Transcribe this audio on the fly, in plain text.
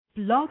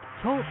Blog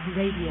Talk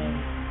Radio.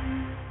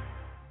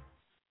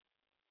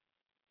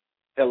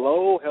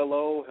 Hello, and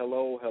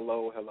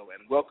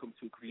welcome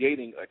to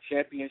Creating a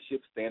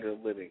Championship Standard of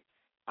Living.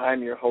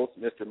 I'm your host,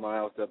 Mr.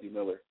 Myles W.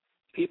 Miller.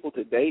 People,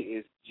 today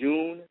is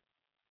June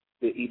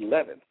the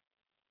 11th.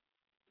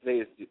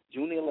 Today is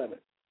June the 11th,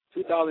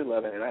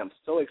 2011, and I am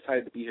so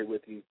excited to be here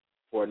with you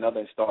for another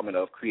installment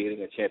of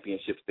Creating a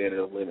Championship Standard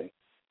of Living.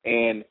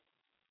 And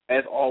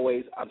as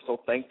always, I'm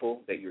so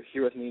thankful that you're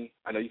here with me.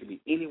 I know you can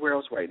be anywhere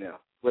else right now,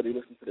 whether you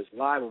listen to this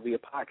live or via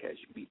podcast.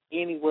 You can be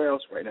anywhere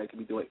else right now. You can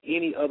be doing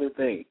any other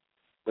thing,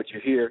 but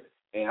you're here,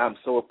 and I'm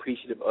so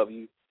appreciative of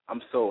you.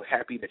 I'm so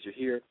happy that you're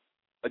here.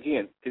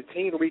 Again,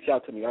 continue to reach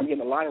out to me. I'm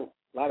getting a lot of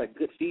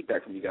good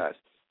feedback from you guys.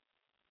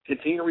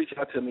 Continue to reach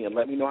out to me and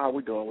let me know how we're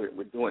doing.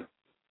 We're doing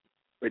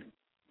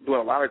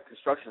a lot of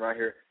construction right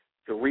here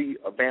to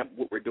revamp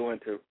what we're doing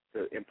to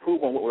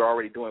improve on what we're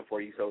already doing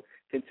for you. So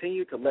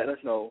continue to let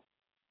us know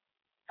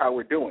how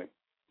we're doing.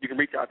 You can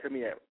reach out to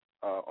me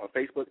on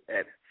Facebook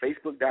at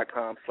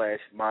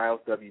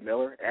facebook.com/Myles W.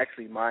 Miller.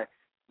 Actually, my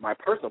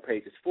personal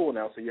page is full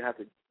now, so you have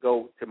to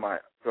go to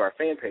our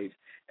fan page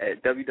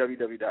at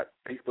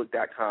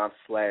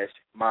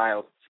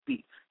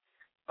www.facebook.com/MylesSpeaks.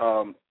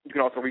 You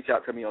can also reach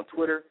out to me on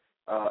Twitter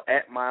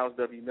at Myles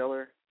W.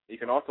 Miller. You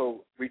can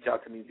also reach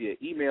out to me via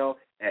email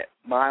at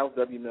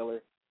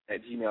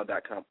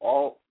mileswmiller@gmail.com.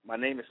 My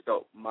name is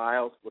spelled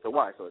Myles with a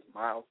Y, so it's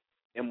Myles,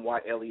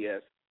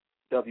 Myles,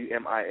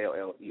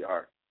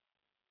 WMILLER.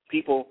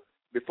 People,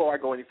 before I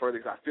go any further,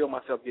 because I feel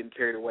myself getting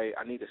carried away,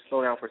 I need to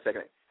slow down for a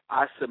second.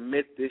 I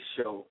submit this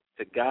show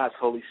to God's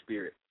Holy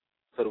Spirit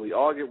so that we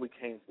all get what we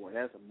came for, and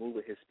that's a move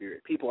of His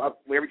Spirit. People,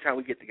 every time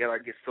we get together, I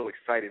get so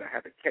excited. I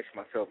have to catch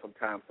myself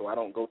sometimes so I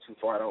don't go too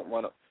far. I don't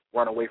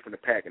run away from the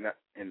pack and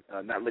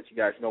not let you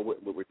guys know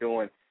what we're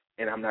doing,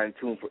 and I'm not in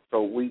tune for.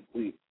 So we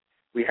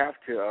have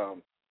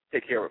to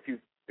take care of a few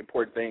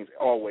important things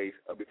always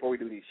before we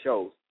do these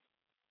shows.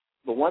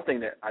 But one thing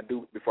that I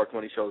do before I come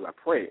on these shows, I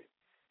pray.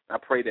 I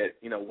pray that,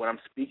 when I'm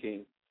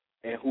speaking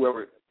and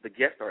whoever the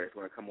guest artist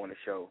when I come on the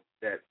show,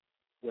 that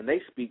when they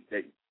speak,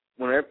 that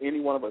whenever any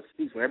one of us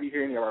speaks, whenever you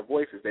hear any of our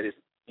voices, that it's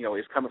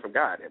coming from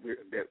God, that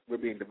we're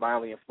being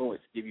divinely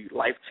influenced, to give you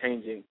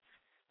life-changing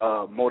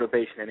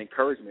motivation and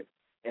encouragement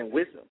and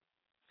wisdom.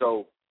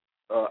 So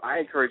I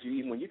encourage you,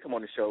 even when you come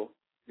on the show,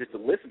 just to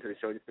listen to the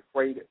show, just to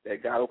pray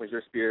that God opens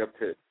your spirit up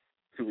to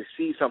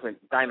receive something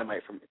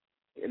dynamite from it.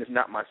 And it's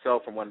not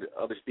myself from one of the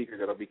other speakers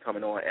that will be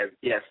coming on as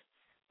guests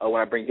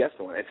when I bring guests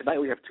on. And tonight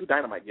we have two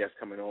dynamite guests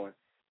coming on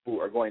who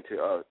are going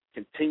to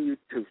continue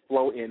to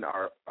flow in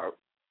our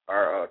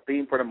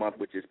theme for the month,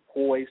 which is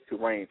Poised to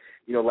Reign.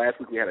 Last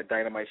week we had a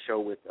dynamite show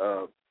with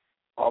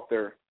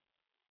author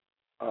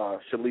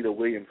Shalita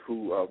Williams,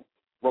 who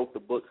wrote the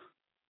book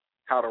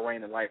How to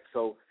Reign in Life.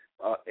 So,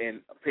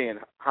 and paying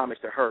homage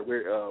to her,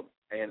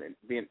 and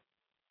being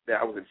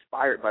that I was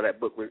inspired by that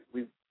book,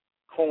 we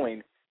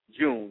coined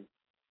June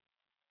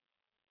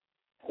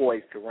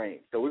Poised to Reign.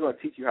 So we're going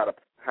to teach you how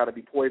to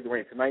be poised to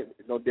reign. Tonight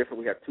is no different.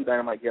 We have two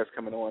dynamite guests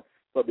coming on.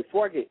 But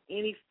before I get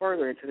any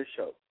further into the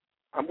show,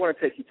 I'm going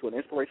to take you to an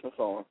inspirational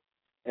song,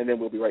 and then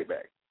we'll be right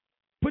back.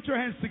 Put your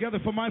hands together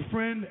for my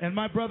friend and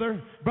my brother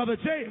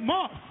Jay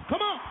Moss. Come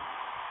on.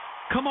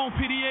 Come on,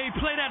 PDA.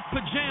 Play that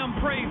pajam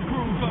praise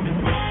groove for me.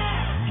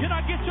 Can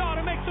I get y'all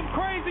to make some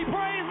crazy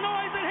praise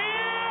noise in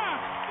here?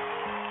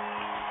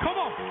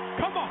 Come on.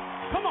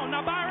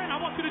 Now, Byron, I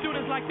want you to do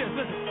this like this.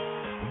 Listen.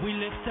 We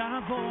lift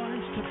our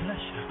voice to bless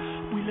you.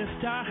 We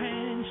lift our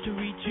hands to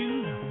reach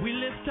you. We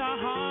lift our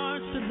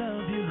hearts to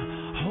love you.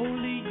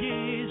 Holy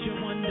is your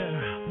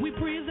wonder. We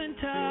present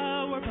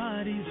our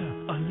bodies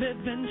a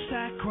living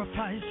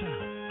sacrifice,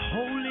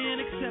 holy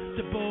and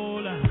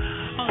acceptable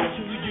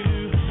unto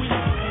you. We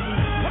love you.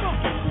 Come on,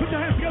 put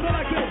your hands together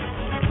like this.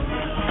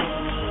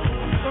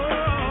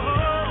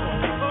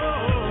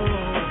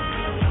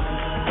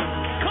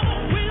 Come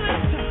on, we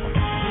lift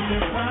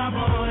our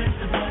voice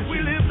to bless you.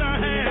 We lift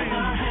our hands.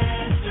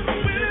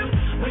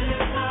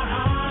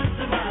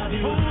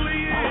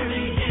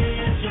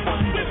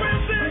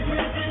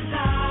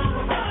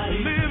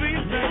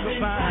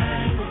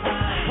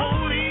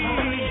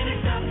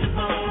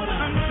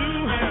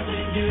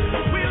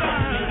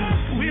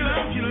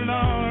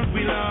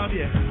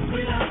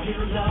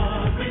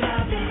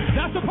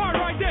 That's the part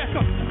right there.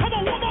 Come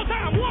on, one more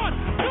time. 1, 2.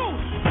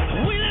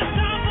 We lift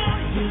our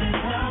voice. We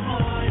lift our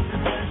voice.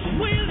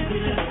 We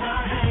lift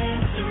our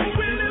hands.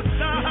 We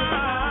lift our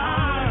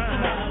hearts.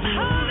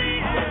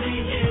 Holy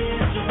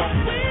is your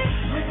way.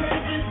 We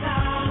present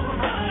our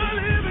body. A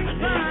living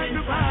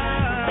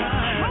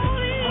sacrifice.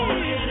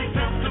 Holy and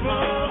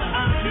acceptable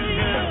unto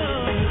you.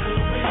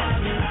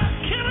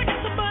 Can I get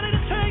somebody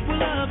to take we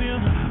love you?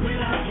 We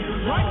love you.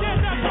 Right there,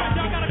 that's right.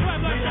 Y'all gotta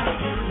clap like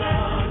that.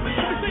 Let me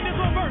sing this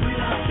one verse.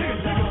 Sing it.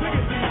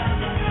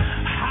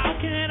 How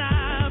can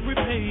I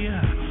repay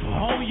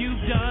all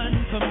you've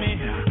done for me?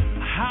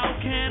 How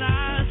can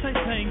I say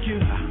thank you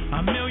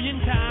a million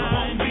times?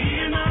 Won't be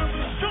enough.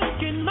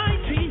 Strong and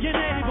mighty and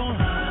able,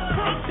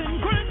 prompt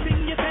and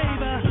granting your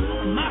favor.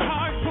 My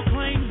heart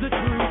proclaims the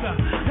truth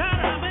that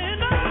I'm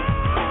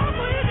enough.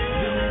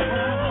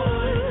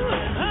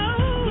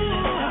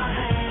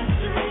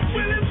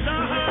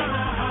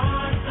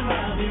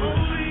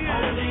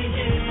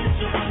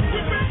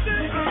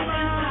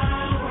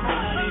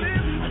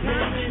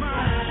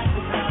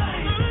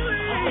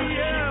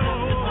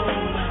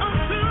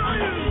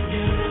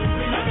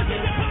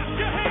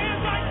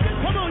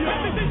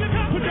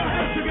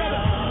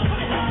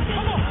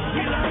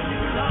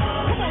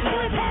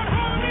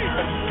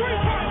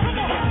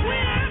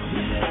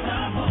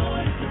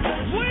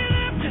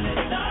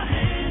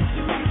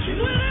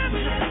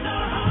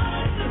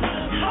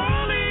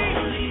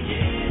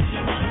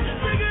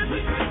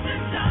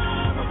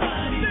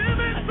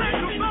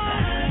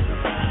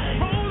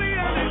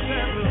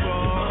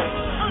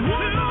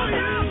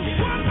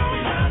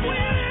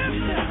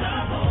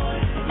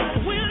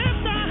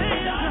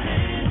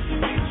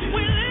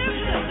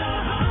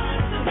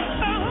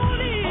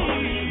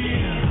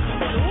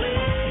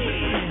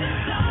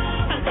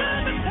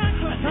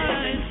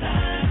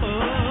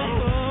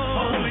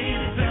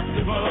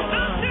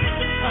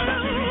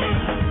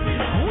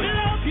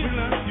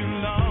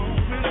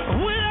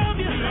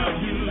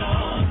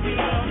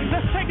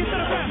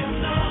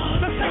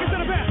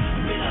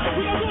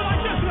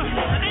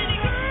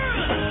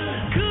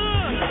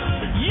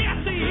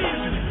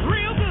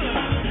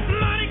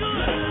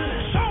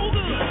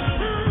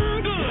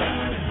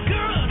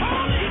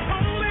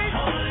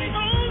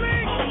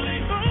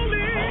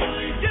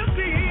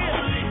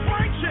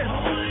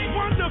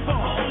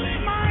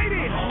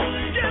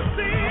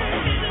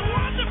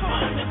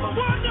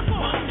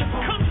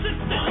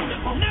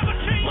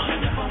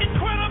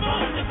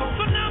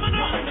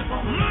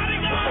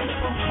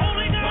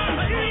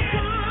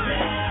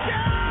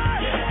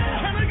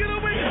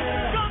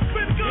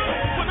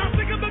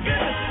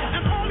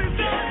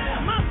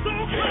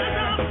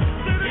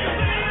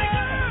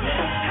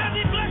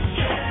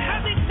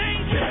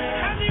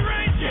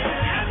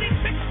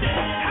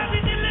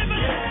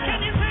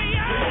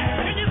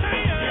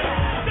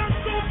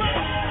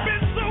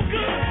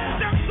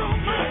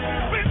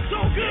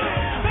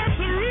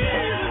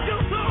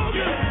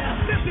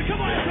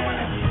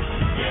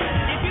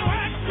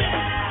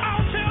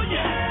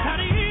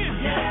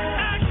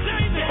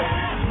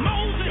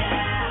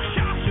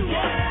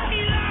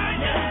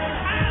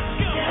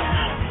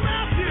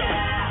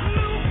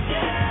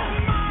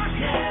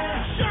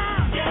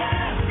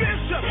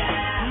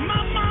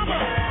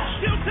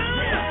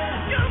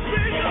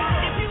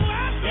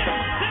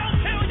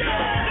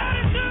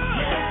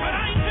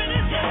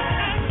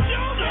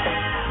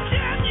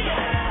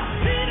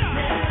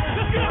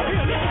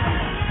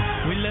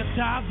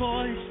 our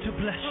voice to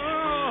bless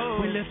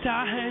you. We lift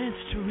our hands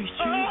to reach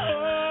you.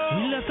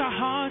 We lift our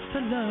hearts to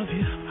love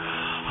you.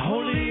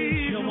 Holy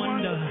is your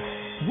wonder.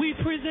 We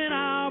present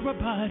our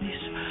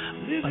bodies,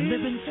 a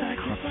living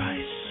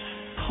sacrifice,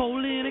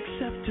 holy and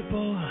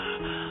acceptable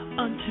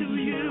unto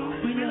you.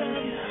 We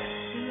love you.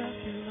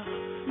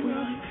 We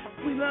love you.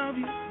 We love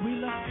you. We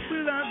love you. We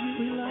love you.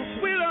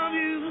 We love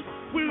you.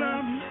 We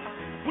love you.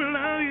 We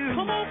love you.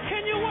 Come on,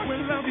 can you worship? We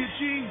love you,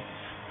 Jesus.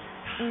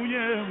 Oh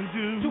yeah, we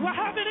do. Do I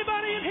have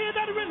anybody in here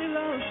that really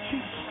loves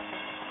Jesus?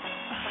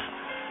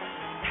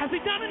 Has he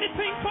done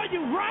anything for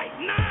you right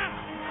now?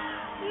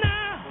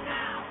 Now.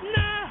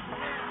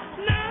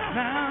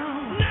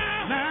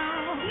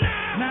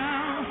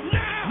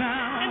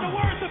 In the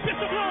words of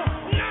Bishop Lord,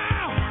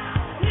 now.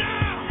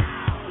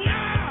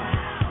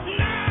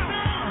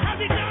 Has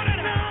he done it?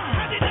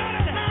 Has he done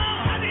it?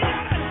 Has he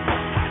done it?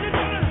 Has he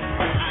done it?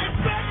 I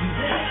expect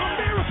a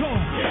miracle.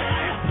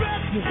 I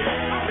expect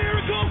a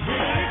miracle.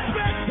 I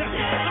expect a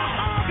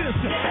harvest.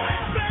 I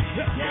expect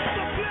the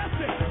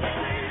blessing.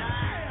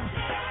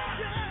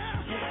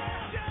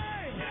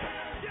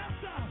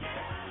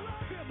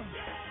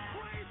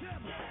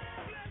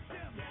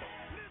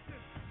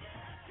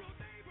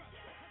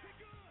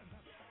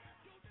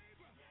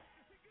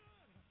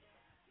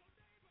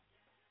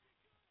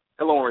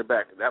 Hello, and we're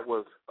back. That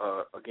was,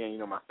 again,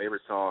 my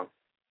favorite song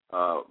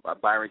by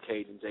Byron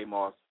Cage and J.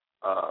 Moss.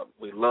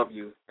 We Love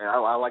You. And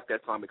I like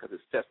that song because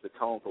it sets the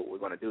tone for what we're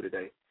going to do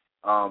today.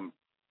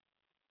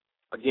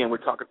 Again, we're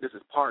talking, this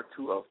is part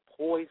 2 of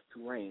Poised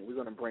to Reign. We're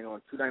going to bring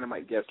on 2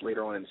 dynamite guests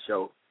later on in the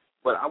show.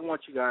 But I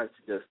want you guys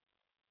to just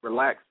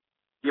relax,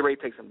 get ready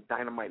to take some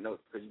dynamite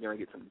notes because you're going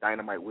to get some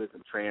dynamite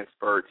wisdom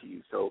transferred to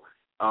you. So,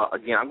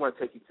 again, I'm going to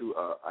take you to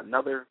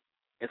another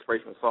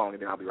inspirational song,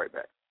 and then I'll be right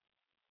back.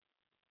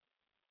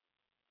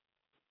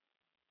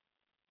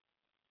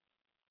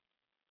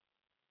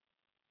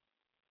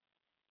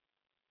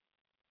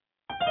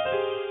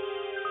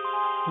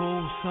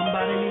 Oh,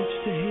 somebody needs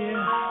to hear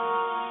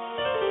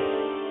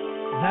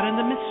that in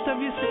the midst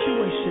of your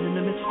situation, in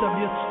the midst of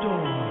your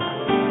storm,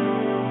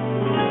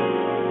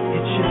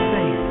 it's your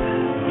faith.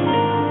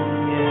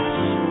 Yes,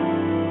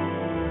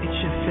 it's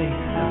your faith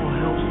that will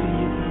help see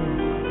you through.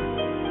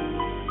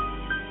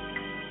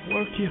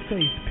 Work your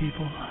faith,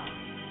 people.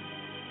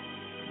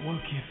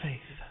 Work your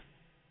faith.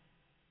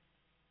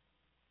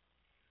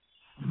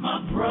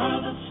 My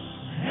brothers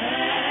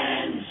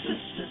and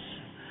sisters,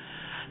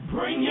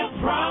 bring your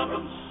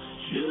problems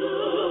to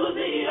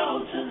the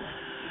altar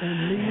and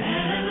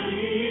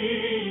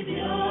leave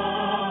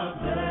your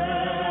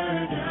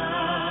burdens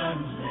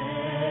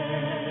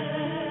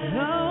there.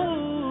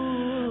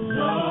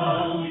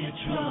 Though you're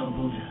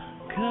troubled,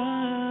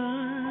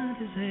 God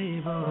is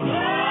able.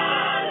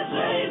 God is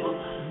able.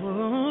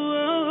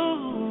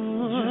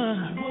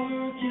 Just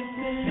work your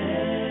faith.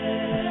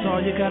 That's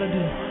all you gotta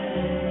do.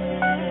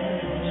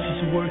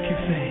 Just work your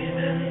faith.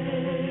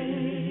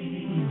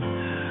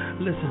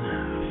 Listen,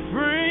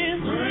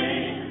 friends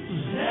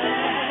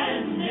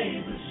and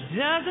neighbors,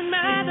 doesn't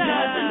matter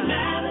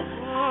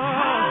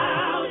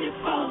how you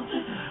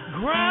falter.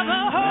 Grab a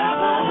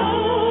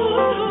hold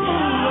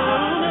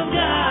of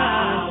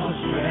God's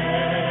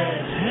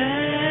stretched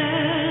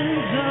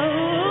hands.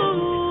 Oh,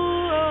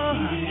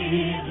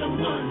 He's a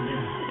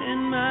wonder in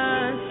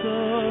my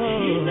soul.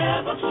 He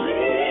never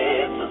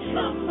sleeps or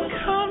slumbers.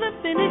 Call him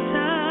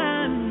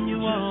anytime you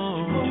want.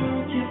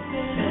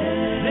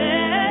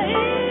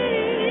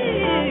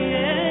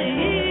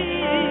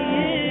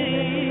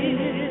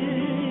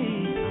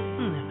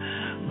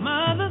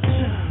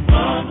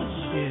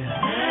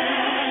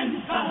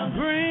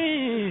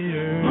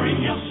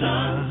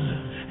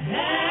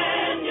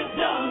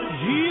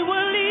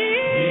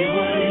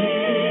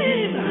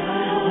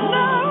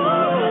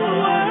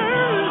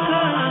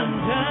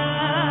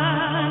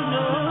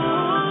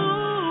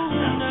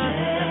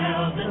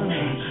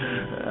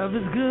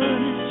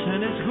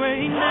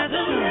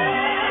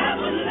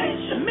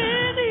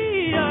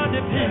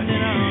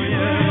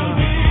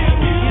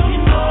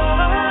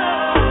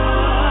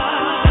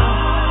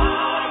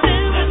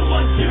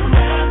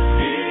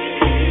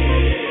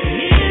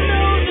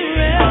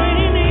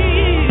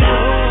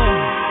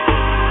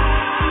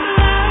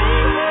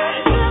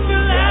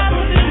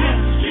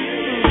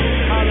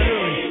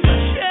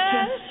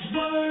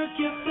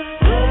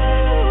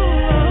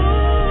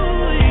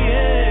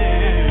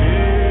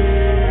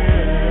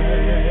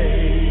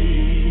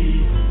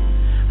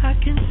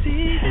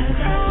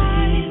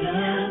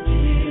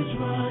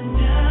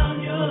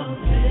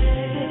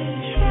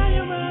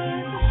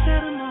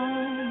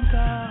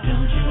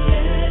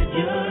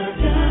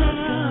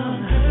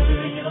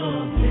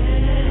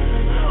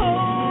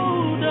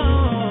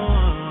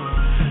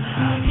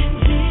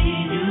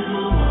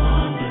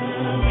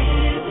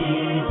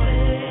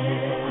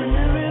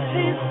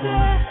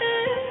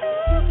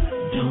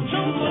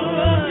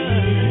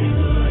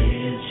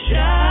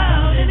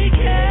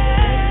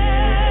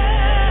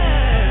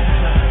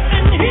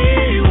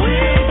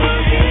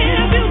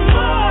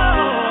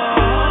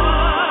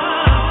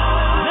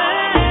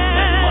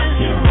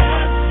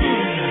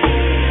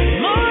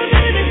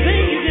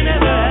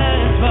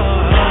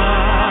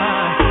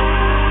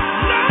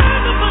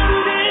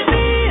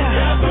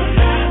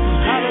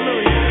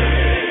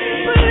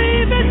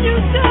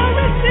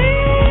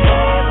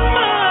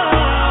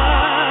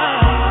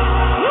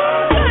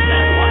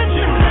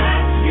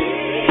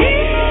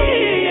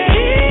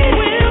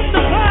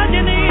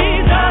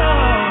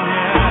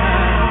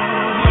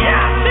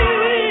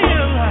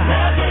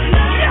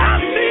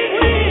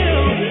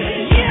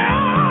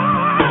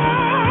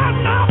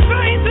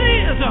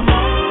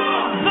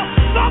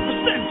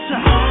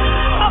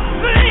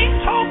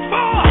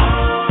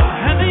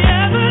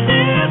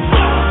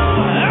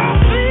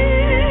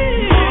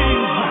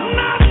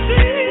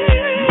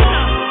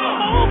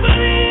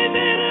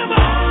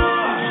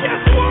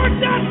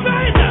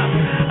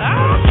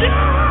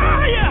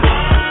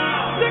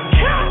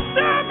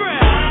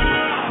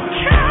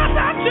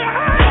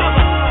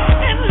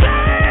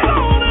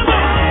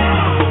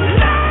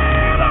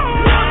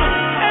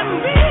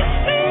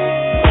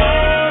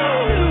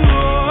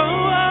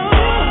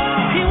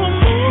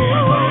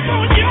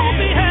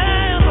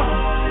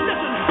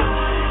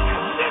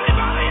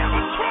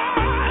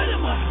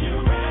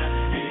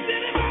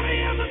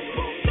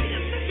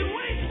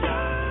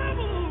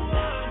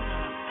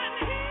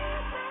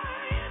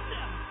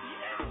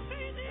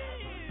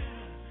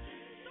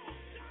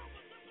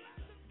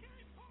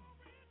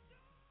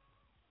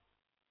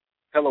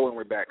 Hello, and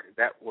we're back.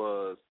 That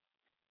was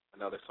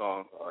another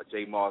song,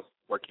 J. Moss,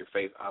 Work Your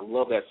Faith. I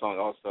love that song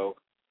also.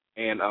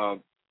 And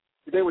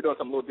today we're doing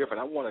something a little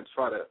different. I want to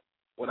try to,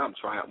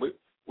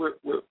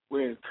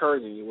 we're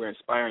encouraging you, we're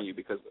inspiring you,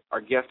 because our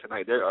guests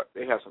tonight,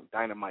 they have some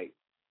dynamite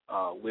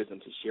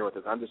wisdom to share with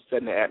us. I'm just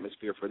setting the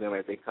atmosphere for them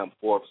as they come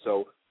forth.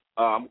 So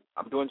I'm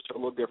doing a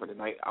little different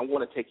tonight. I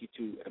want to take you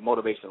to a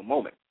motivational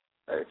moment.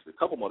 It's a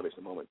couple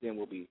motivational moments, then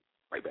we'll be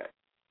right back.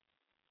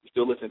 You're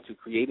still listening to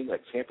Creating a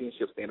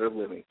Championship Standard of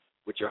Living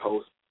with your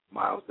host,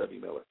 Myles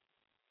W. Miller.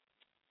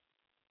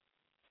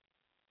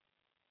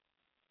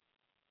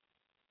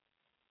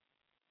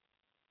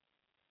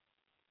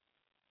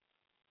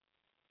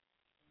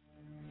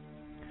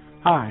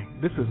 Hi,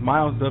 this is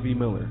Myles W.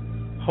 Miller,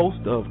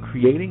 host of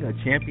Creating a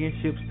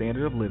Championship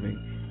Standard of Living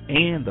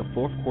and the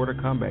Fourth Quarter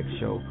Comeback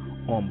Show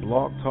on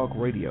Blog Talk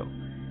Radio,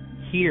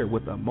 here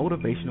with a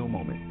motivational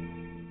moment.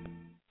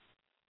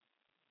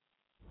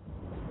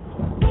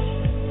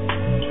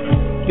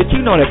 Did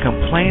you know that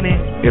complaining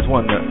is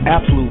one of the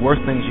absolute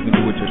worst things you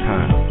can do with your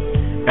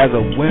time? As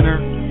a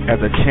winner, as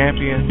a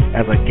champion,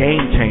 as a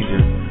game changer,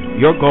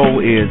 your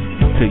goal is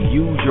to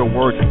use your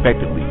words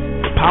effectively.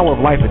 The power of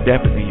life and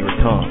death is in your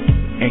tongue,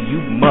 and you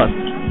must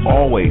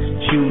always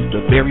choose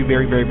the very,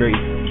 very, very, very,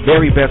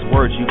 very best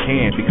words you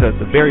can, because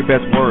the very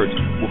best words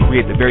will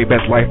create the very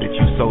best life that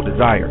you so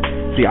desire.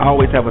 See, I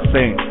always have a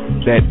saying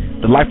that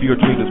the life of your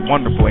dreams is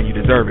wonderful and you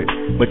deserve it,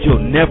 but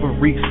you'll never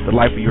reach the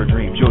life of your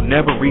dreams. You'll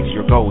never reach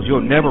your goals.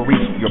 You'll never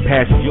reach your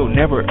passions. You'll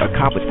never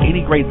accomplish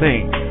any great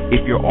thing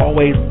if you're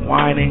always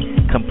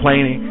whining,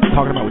 complaining,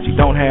 talking about what you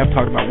don't have,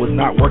 talking about what's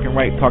not working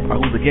right, talking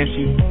about who's against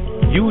you.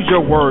 Use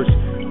your words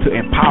to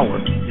empower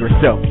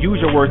yourself.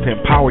 Use your words to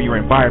empower your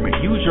environment.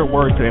 Use your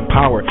words to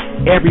empower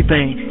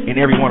everything and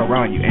everyone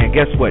around you. And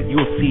guess what?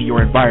 You'll see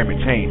your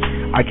environment change.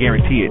 I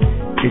guarantee it.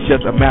 It's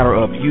just a matter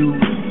of you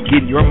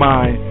getting your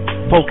mind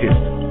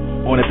focused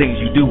on the things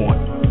you do want.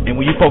 And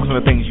when you focus on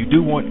the things you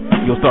do want,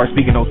 you'll start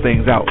speaking those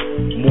things out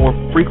more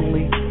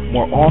frequently,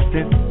 more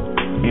often,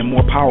 and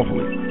more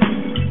powerfully.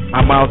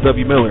 I'm Myles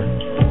W. Miller,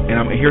 and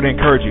I'm here to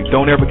encourage you.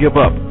 Don't ever give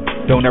up.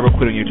 Don't ever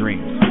quit on your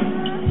dreams.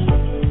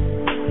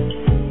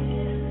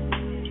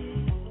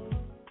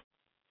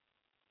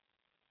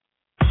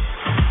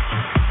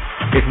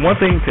 It's one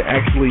thing to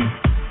actually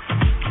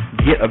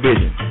get a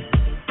vision,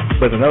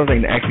 but it's another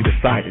thing to actually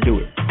decide to do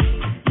it.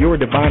 Your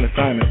divine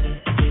assignment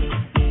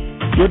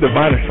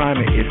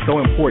is so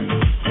important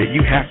that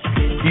you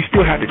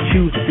still have to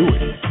choose to do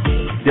it.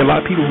 There are a lot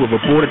of people who have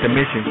aborted the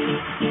mission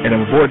and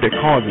have aborted their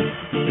causes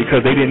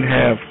because they didn't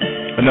have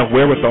enough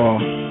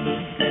wherewithal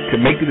to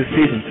make the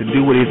decision to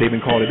do what it is they've been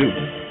called to do.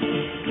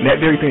 And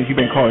that very thing that you've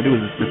been called to do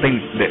is the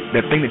thing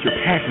that thing that you're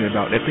passionate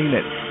about, that thing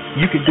that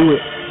you can do it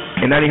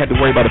and not even have to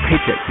worry about a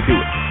paycheck to do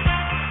it.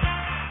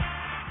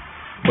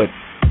 But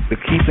the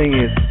key thing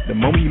is, the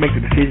moment you make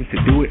the decision to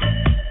do it,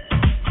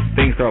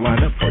 things start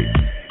lining up for you.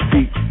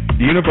 See,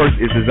 the universe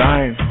is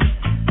designed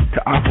to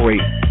operate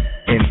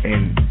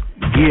and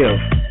give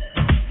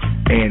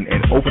and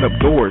open up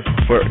doors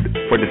for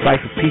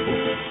decisive people.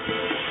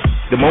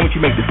 The moment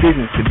you make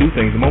decisions to do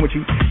things, the moment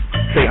you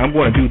say, I'm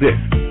going to do this,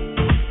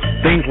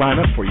 things line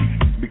up for you.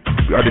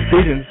 Our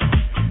decisions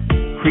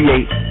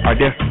create our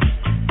destiny.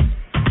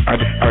 Our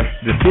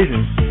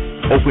decisions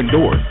open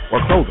doors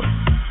or close them.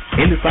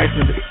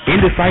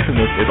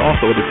 Indecisiveness is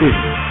also a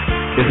decision.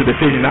 It's a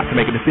decision not to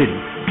make a decision,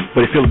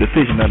 but it's still a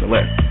decision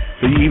nonetheless.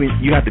 So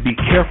you have to be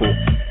careful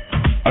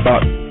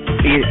about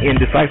being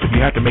indecisive.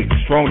 You have to make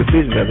strong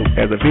decisions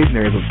as a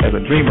visionary, as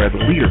a dreamer, as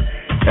a leader,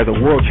 as a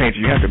world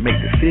changer. You have to make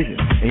decisions,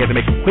 and you have to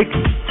make them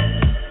quickly.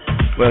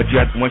 But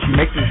once you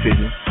make the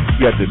decision,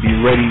 you have to be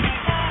ready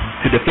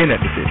to defend that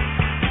decision.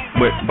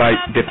 But by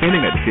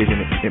defending that decision,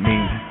 it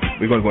means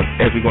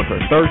as we go into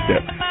our third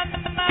step,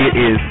 it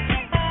is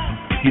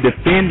you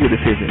defend your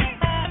decision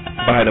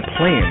by the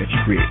plan that you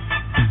create.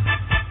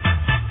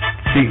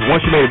 See,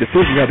 once you made a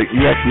decision,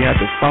 you actually have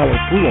to follow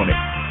through on it.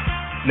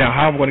 Now,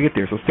 how am I going to get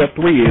there? So step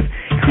 3 is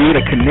create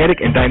a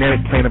kinetic and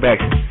dynamic plan of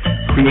action.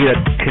 Create a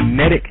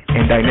kinetic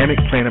and dynamic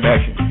plan of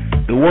action.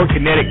 The word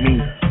kinetic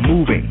means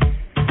moving.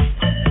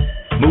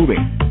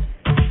 Moving.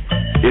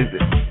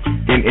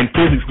 In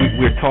physics,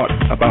 we're taught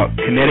about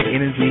kinetic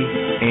energy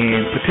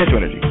and potential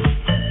energy.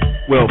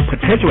 Well,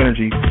 potential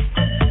energy,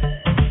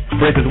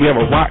 for instance, we have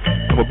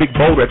a big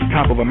boulder at the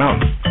top of a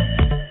mountain.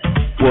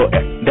 Well,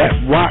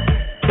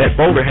 that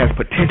boulder has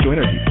potential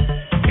energy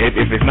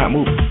if it's not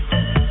moving.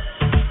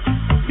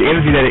 The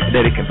energy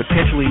that it can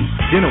potentially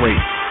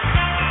generate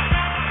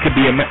could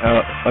be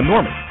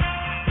enormous.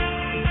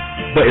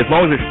 But as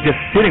long as it's just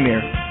sitting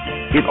there,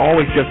 it's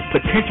always just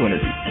potential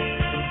energy.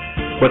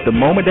 But the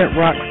moment that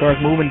rock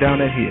starts moving down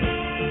that hill,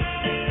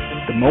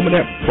 the moment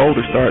that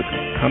boulder starts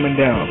coming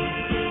down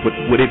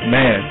with its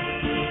mass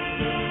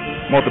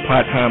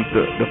multiplied times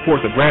the force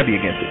of gravity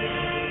against it,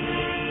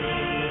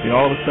 and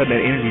all of a sudden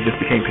that energy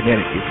just became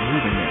kinetic. It's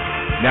moving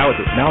now.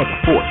 Now it's a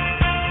force.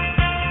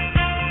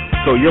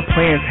 So your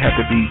plans have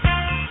to be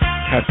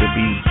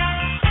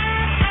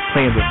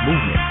plans of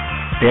movement.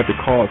 They have to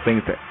cause things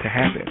to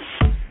happen.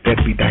 They have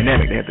to be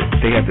dynamic. They have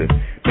to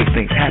make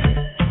things happen.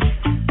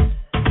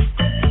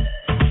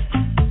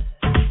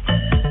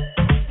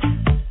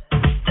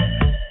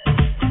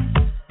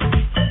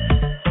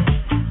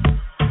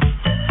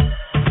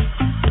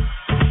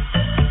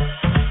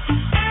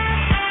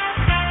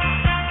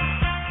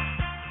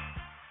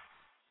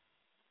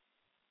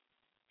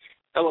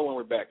 Hello, and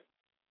we're back.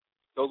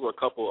 Those were a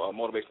couple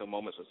motivational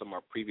moments from some of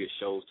our previous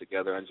shows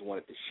together. I just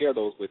wanted to share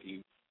those with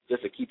you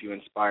just to keep you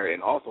inspired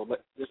and also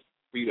just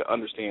for you to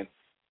understand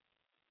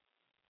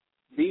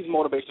these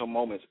motivational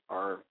moments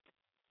are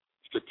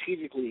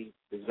strategically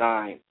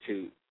designed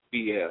to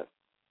be an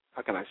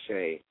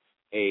adrenaline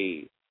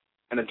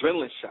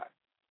shot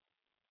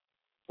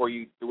for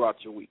you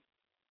throughout your week.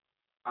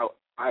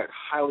 I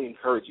highly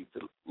encourage you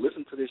to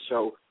listen to this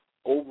show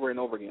over and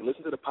over again.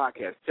 Listen to the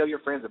podcast. Tell your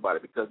friends about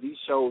it because these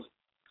shows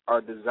are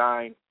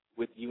designed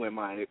with you in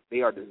mind.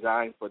 They are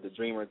designed for the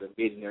dreamer, the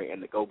visionary, and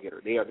the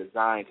go-getter. They are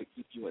designed to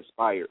keep you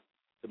inspired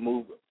to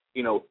move,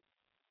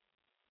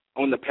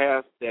 on the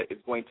path that is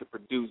going to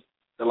produce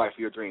the life of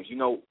your dreams. You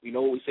know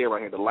what we say right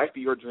here. The life of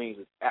your dreams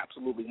is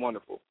absolutely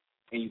wonderful,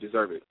 and you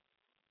deserve it.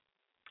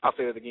 I'll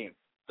say that again.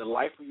 The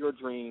life of your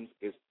dreams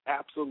is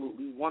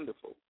absolutely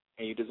wonderful,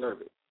 and you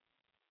deserve it.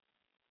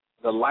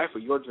 The life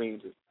of your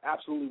dreams is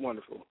absolutely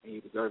wonderful, and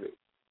you deserve it.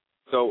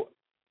 So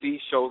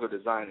these shows are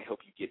designed to help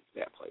you get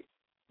to that place.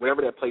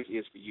 Whatever that place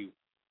is for you,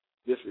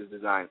 this is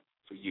designed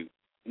for you.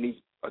 And these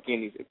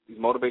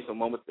motivational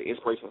moments, the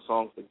inspirational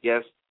songs, the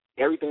guests,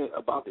 everything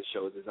about this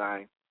show is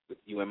designed with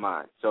you in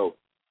mind. So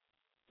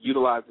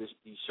utilize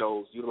these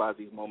shows, utilize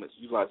these moments,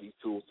 utilize these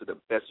tools to the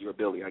best of your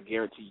ability. I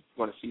guarantee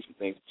you're going to see some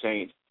things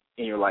change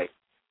in your life.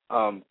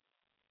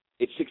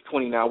 It's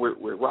 6:20 now.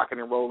 We're rocking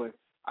and rolling.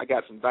 I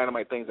got some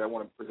dynamite things I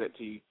want to present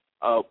to you.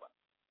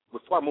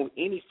 Before I move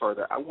any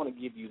further, I want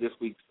to give you this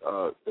week's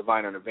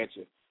divine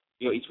intervention.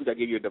 Each week I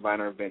give you a divine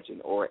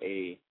intervention or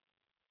a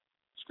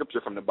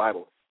scripture from the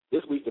Bible.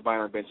 This week's divine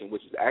intervention,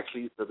 which is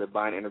actually the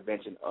divine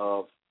intervention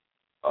of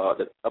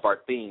our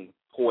theme,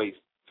 Poised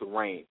to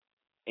Reign.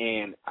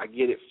 And I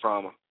get it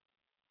from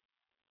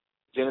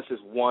Genesis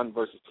 1,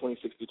 verses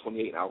 26 through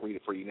 28, and I'll read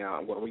it for you now.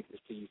 I'm going to read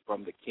this to you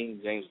from the King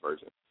James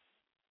Version,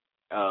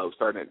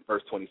 starting at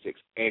verse 26.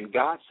 And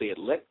God said,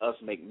 let us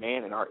make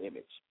man in our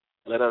image.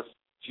 Let us,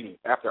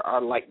 after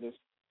our likeness,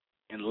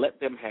 and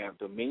let them have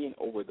dominion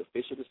over the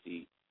fish of the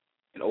sea,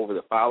 and over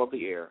the fowl of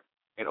the air,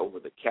 and over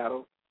the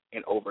cattle,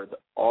 and over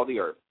all the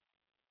earth,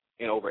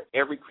 and over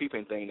every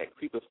creeping thing that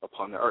creepeth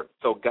upon the earth.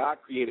 So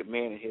God created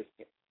man in his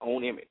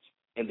own image.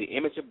 In the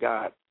image of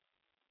God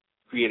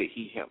created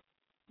he him.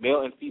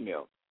 Male and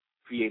female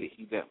created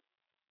he them.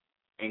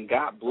 And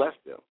God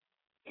blessed them.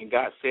 And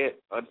God said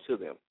unto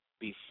them,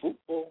 be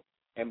fruitful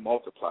and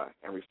multiply,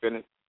 and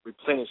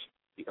replenish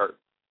the earth,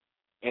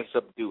 and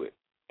subdue it,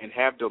 and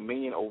have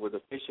dominion over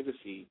the fish of the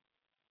sea,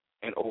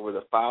 and over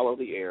the fowl of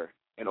the air,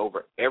 and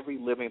over every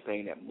living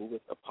thing that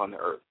moveth upon the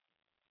earth.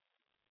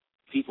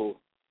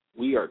 People,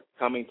 we are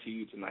coming to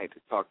you tonight to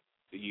talk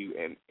to you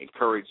and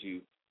encourage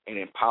you and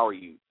empower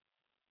you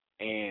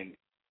and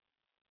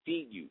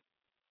feed you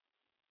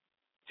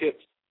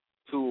tips,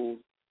 tools,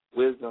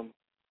 wisdom,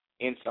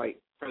 insight,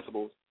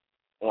 principles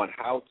on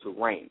how to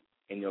reign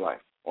in your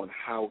life, on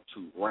how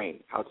to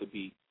reign, how to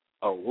be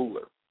a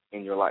ruler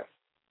in your life.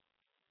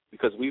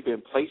 Because we've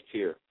been placed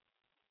here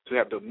to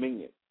have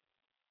dominion.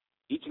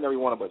 Each and every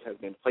one of us has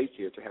been placed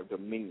here to have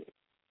dominion,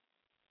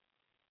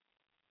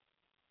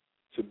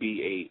 to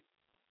be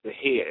the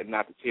head and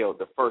not the tail,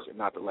 the first and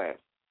not the last.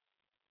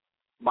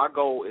 My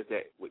goal is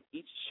that with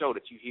each show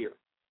that you hear,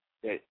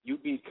 that you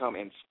become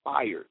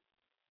inspired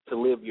to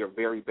live your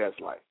very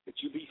best life,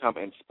 that you become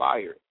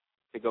inspired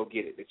to go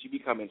get it, that you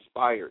become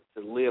inspired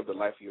to live the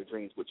life of your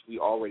dreams, which we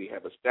already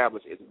have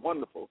established is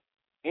wonderful,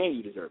 and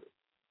you deserve it.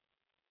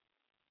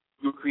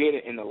 You're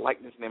created in the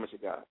likeness and image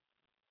of God.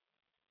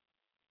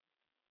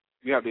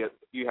 You have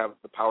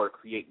the power to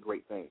create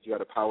great things. You have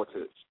the power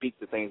to speak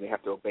to things and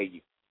have to obey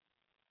you.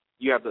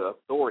 You have the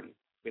authority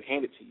been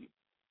handed to you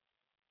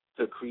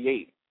to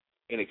create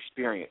and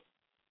experience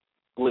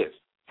bliss,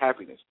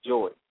 happiness,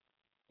 joy,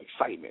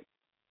 excitement.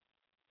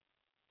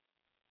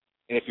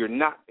 And if you're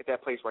not at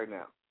that place right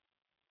now,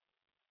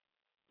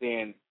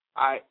 then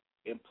I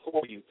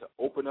implore you to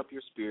open up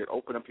your spirit,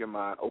 open up your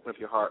mind, open up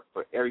your heart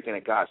for everything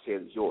that God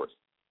says is yours.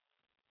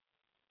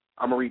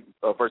 I'm going to read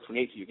verse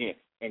 28 to you again.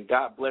 And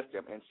God blessed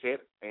them and said,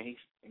 and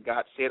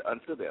God said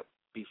unto them,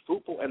 be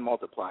fruitful and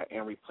multiply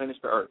and replenish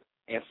the earth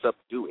and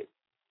subdue it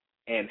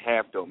and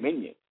have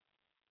dominion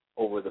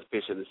over the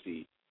fish of the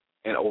sea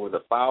and over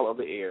the fowl of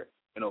the air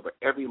and over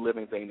every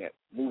living thing that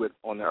moveth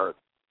on the earth.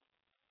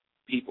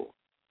 People,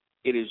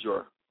 it is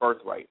your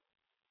birthright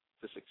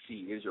to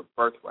succeed. It is your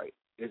birthright.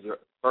 It is your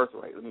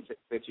birthright. Let me say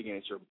it again.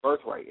 It's your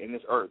birthright in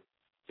this earth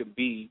to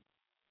be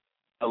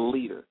a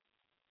leader,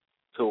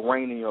 to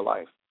reign in your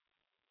life,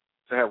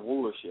 to have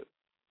rulership,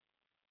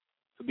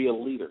 to be a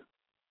leader.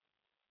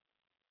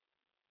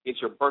 It's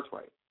your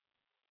birthright.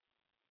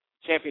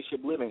 Championship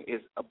living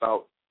is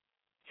about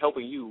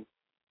helping you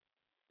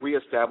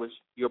reestablish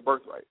your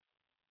birthright.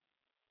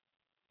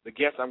 The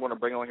guests I'm going to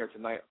bring on here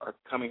tonight are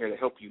coming here to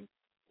help you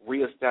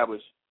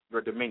reestablish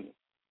your dominion.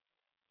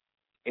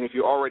 And if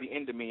you're already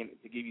in dominion,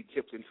 to give you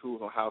tips and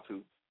tools on how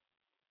to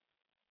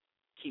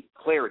keep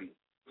clarity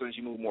so that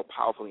you move more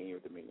powerfully in your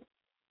dominion.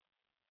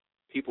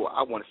 People,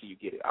 I want to see you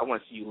get it. I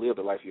want to see you live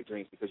the life of your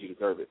dreams because you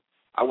deserve it.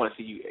 I want to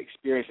see you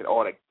experience it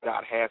all that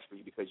God has for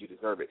you because you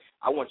deserve it.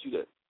 I want you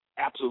to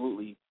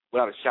absolutely,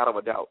 without a shadow of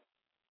a doubt,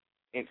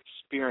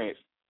 experience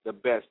the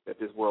best that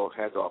this world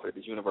has to offer, that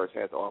this universe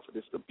has to offer.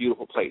 This is a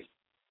beautiful place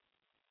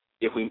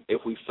if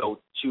we so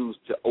choose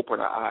to open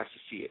our eyes to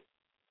see it.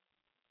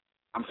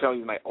 I'm telling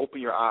you tonight, open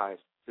your eyes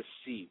to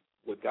see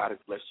what God has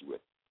blessed you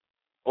with.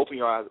 Open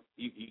your eyes.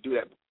 You do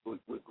that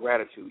with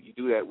gratitude. You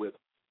do that with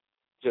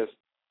just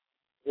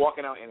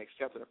walking out and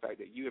accepting the fact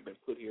that you have been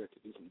put here to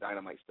do some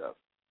dynamite stuff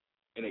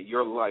and that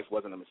your life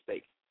wasn't a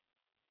mistake.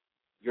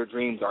 Your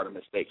dreams aren't a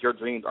mistake. Your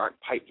dreams aren't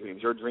pipe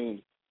dreams. Your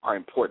dreams are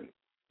important.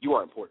 You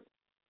are important.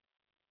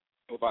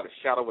 Without a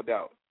shadow of a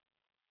doubt,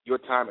 your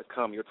time has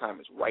come. Your time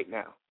is right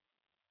now.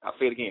 I'll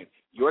say it again.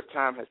 Your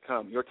time has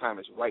come. Your time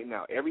is right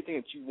now. Everything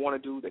that you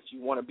want to do, that you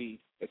want to be,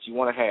 that you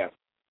want to have,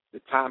 the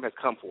time has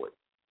come for it.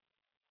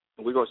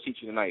 And we're going to teach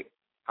you tonight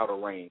how to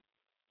reign,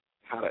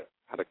 how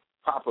to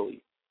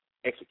properly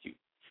execute.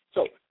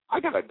 So I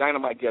got a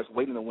dynamite guest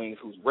waiting in the wings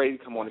who's ready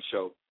to come on the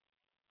show.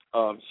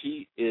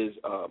 She is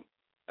a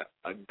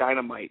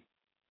dynamite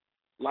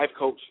life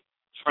coach,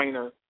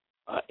 trainer,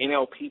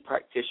 NLP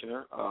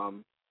practitioner,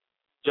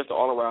 just an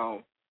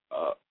all-around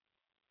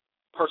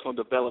personal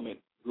development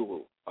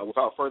guru.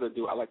 Without further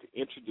ado, I'd like to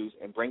introduce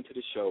and bring to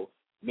the show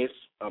Miss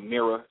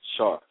Amira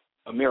Shaw.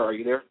 Amira, are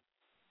you there?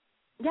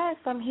 Yes,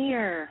 I'm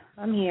here.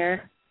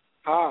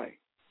 Hi.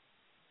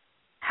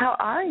 How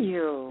are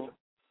you?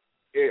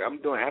 Yeah,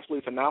 I'm doing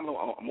absolutely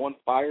phenomenal. I'm on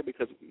fire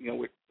because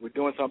we're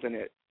doing something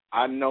that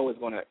I know is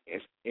going to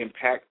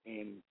impact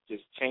and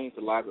just change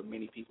the lives of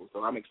many people. So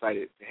I'm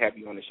excited to have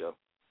you on the show.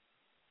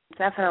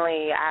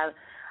 Definitely.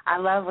 I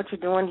love what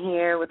you're doing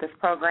here with this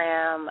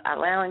program,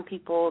 allowing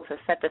people to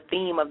set the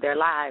theme of their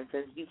lives,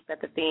 as you set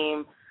the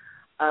theme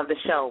of the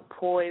show,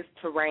 Poised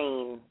to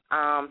Reign.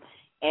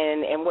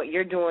 And what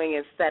you're doing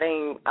is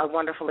setting a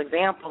wonderful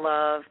example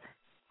of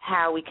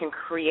how we can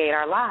create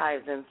our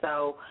lives and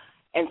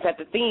set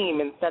the theme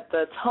and set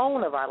the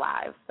tone of our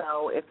lives.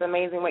 So it's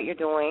amazing what you're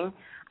doing.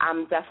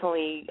 I'm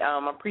definitely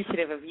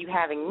appreciative of you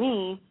having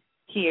me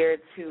here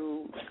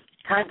to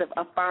kind of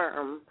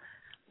affirm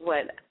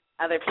what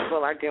other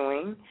people are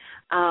doing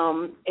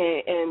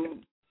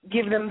and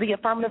give them the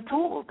affirmative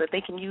tools that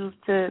they can use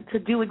to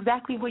do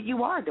exactly what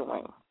you are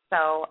doing.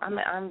 So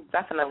I'm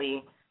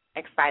definitely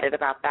excited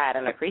about that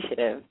and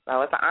appreciative.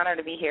 So it's an honor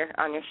to be here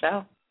on your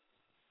show.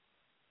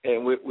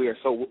 And we are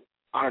so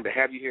honored to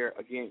have you here.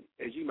 Again,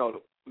 as you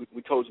know,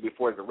 we told you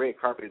before, the red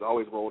carpet is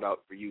always rolled out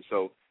for you,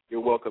 so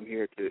you're welcome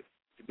here to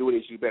do what it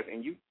is you best.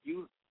 And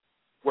you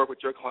work with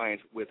your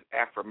clients with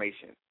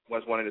affirmation.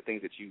 Was one of the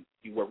things that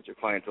you work with your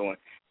clients on.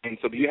 And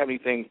so do you have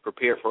anything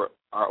prepared for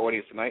our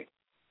audience tonight?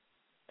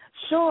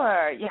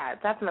 Sure, yeah,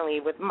 definitely.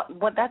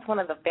 That's one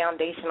of the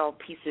foundational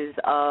pieces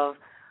of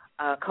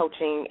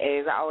coaching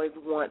is I always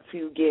want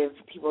to give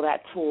people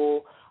that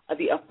tool,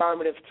 the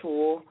affirmative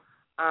tool.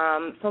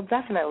 So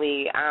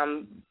definitely,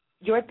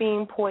 your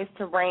theme, Poised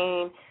to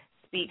Reign,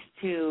 speaks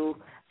to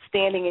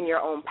standing in your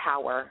own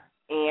power.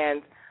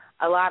 And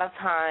a lot of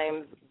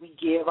times we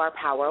give our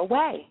power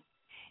away.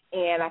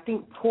 And I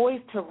think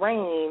Poised to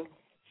Reign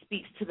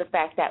speaks to the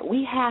fact that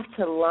we have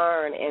to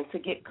learn and to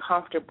get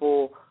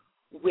comfortable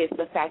with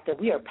the fact that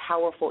we are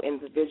powerful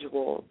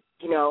individuals,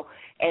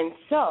 And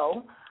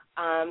so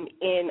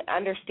in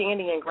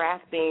understanding and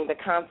grasping the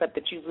concept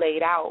that you've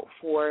laid out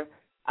for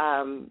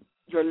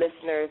your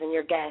listeners and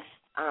your guests,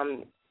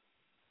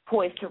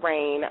 Poised to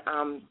Reign,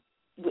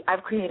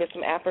 I've created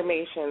some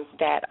affirmations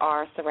that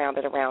are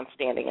surrounded around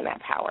standing in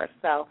that power.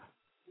 So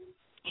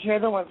here are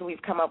the ones that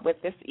we've come up with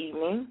this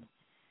evening.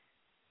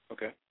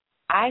 Okay.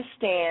 I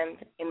stand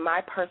in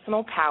my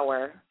personal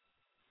power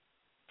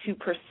to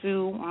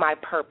pursue my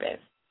purpose.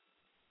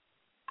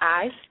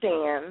 I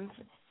stand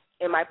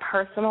in my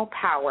personal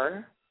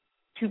power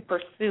to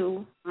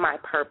pursue my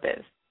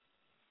purpose.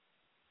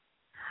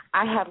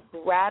 I have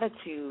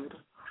gratitude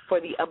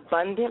for the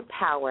abundant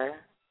power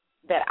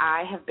that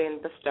I have been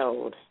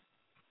bestowed.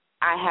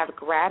 I have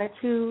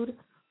gratitude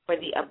for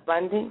the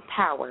abundant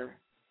power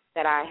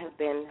that I have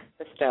been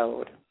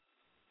bestowed.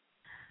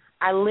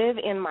 I live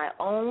in my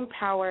own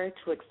power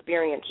to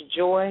experience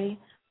joy,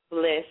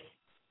 bliss,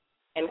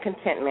 and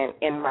contentment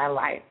in my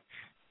life.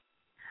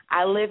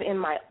 I live in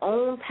my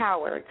own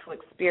power to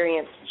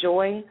experience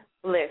joy,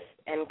 bliss,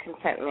 and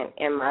contentment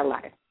in my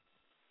life.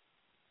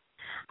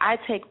 I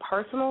take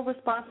personal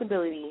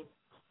responsibility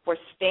for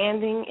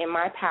standing in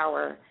my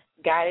power,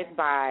 guided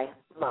by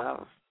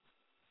love.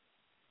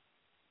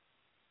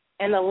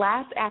 And the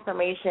last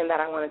affirmation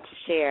that I wanted to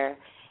share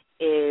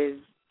is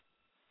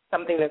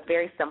something that's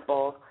very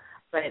simple,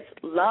 but it's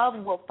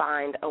love will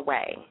find a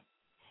way.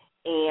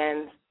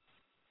 And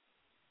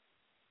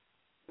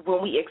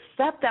when we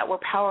accept that we're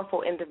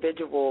powerful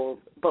individuals,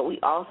 but we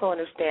also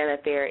understand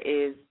that there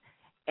is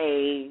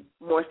a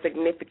more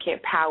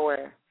significant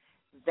power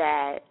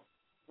that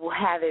will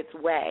have its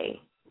way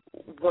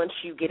once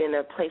you get in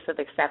a place of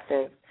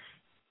acceptance.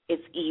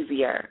 It's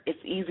easier.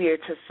 It's easier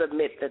to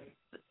submit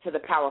to the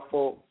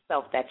powerful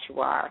self that you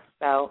are.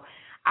 So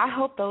I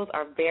hope those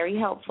are very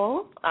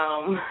helpful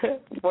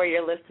for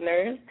your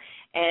listeners.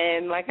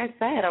 And like I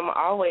said, I'm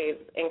always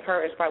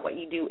encouraged by what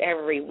you do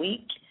every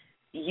week.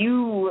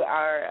 You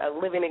are a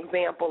living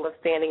example of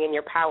standing in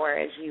your power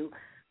as you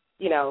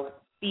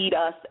feed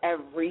us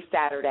every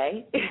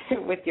Saturday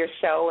with your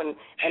show and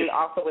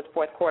also with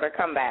fourth quarter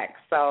comebacks.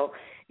 So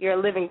you're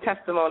a living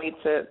testimony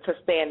to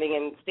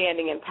standing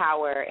in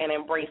power and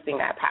embracing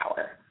that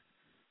power.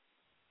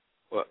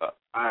 Well,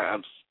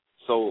 I'm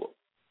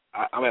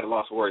at a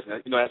loss of words. Now,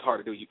 that's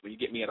hard to do when you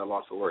get me at a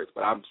loss of words,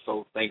 but I'm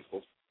so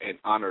thankful and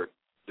honored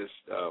to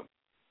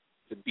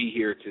be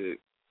here to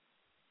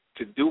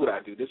do what I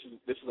do. This is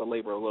a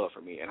labor of love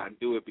for me, and I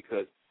do it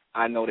because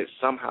I know that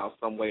somehow,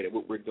 some way, that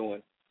what we're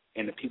doing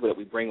and the people that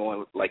we bring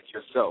on, like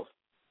yourself,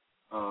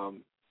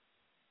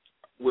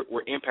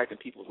 we're impacting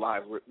people's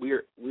lives. We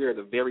are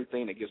the very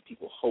thing that gives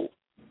people hope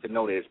to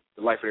know that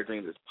the life of their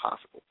dreams is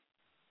possible.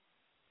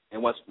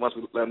 And once we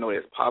let them know that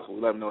it's possible,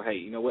 we let them know, hey,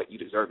 you know what, you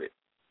deserve it.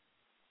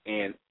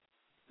 And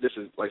this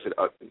is, like I said,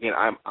 again,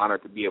 I'm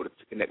honored to be able to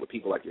connect with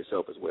people like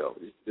yourself as well.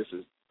 This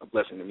is a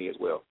blessing to me as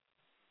well.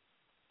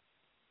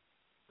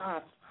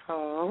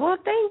 Oh, well,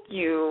 thank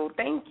you.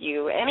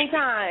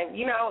 Anytime,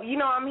 you know,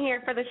 I'm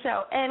here for the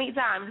show.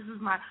 Anytime. This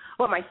is my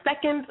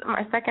second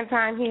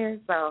time here,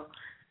 so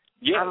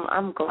yeah.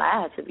 I'm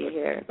glad to be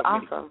here. It's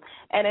awesome.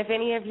 And if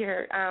any of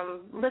your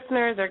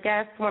listeners or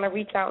guests want to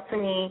reach out to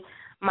me,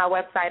 my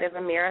website is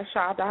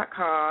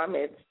amirahshaw.com.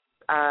 It's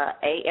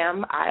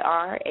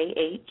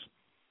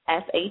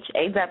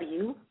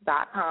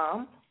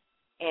AMIRAHSHAW.com,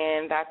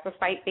 and that's the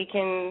site they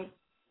can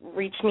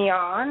reach me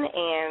on,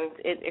 and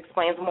it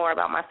explains more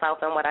about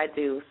myself and what I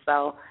do.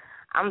 So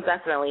I'm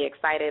definitely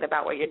excited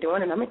about what you're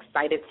doing, and I'm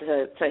excited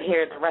to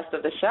hear the rest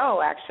of the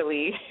show,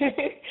 actually.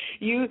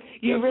 You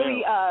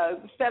really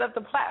set up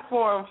the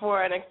platform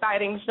for an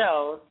exciting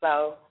show.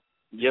 So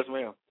yes,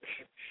 ma'am.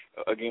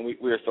 Again, we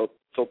are so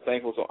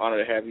thankful, so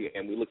honored to have you,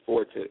 and we look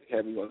forward to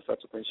having you on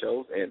subsequent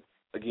shows. And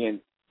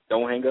again,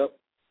 don't hang up.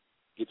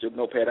 Get your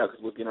notepad out,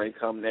 because what's getting ready to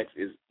come next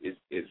is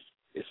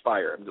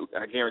fire.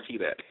 I guarantee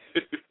that.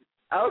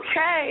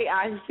 Okay,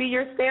 I see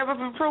your stamp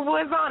of approval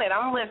is on it.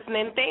 I'm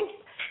listening.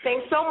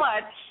 Thanks so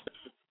much.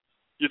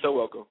 You're so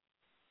welcome.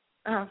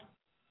 Uh-huh.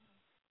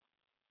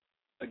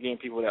 Again,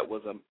 people, that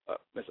was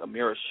Miss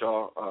Amirah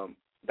Shaw,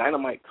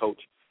 dynamite coach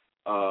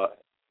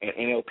and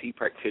NLP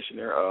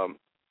practitioner.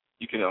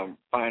 You can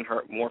find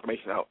more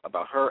information out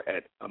about her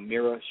at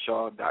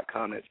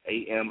amirahshaw.com. That's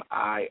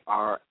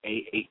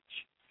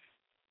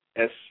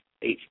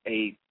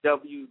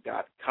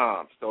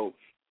AMIRAHSHAW.com. So,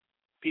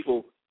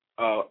 people,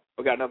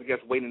 we got another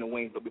guest waiting in the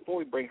wings, but before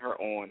we bring her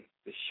on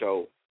the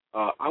show,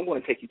 I'm going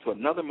to take you to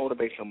another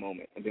motivational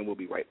moment, and then we'll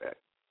be right back.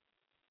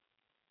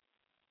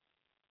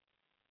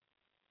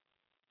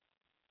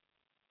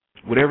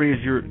 Whatever it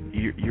is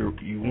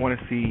you want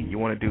to see, you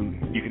want to do,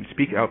 you can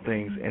speak out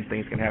things, and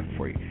things can happen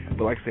for you.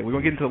 But like I said, we're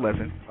going to get into the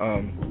lesson.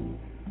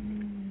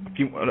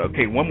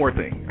 One more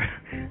thing.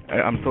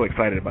 I'm so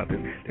excited about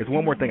this. There's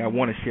one more thing I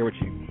want to share with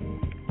you,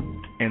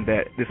 and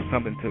that this is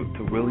something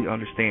to really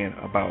understand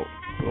about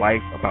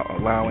life, about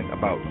allowing,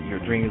 about your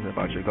dreams, and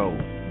about your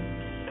goals.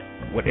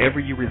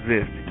 Whatever you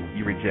resist,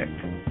 you reject.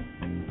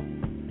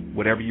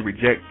 Whatever you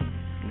reject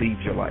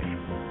leaves your life.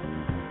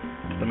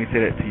 Let me say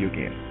that to you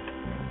again.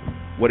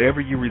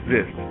 Whatever you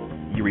resist,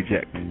 you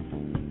reject.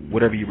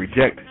 Whatever you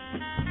reject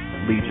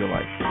leaves your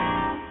life.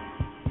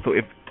 So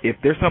if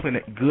there's something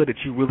good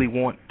that you really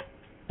want,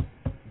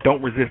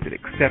 don't resist it.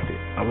 Accept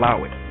it.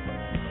 Allow it.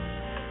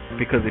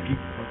 Because if you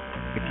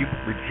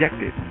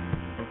reject it,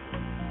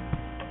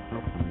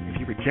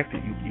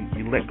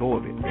 you let go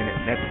of it, and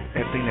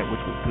that thing that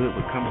which was good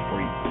was coming for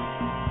you.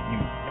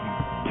 You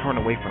turn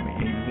away from it,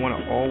 and you want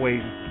to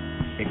always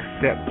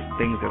accept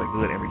things that are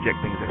good and reject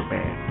things that are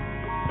bad.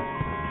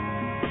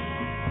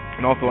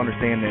 And also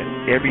understand that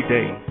every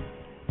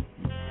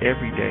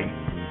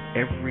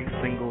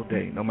single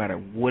day, no matter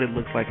what it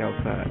looks like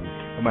outside,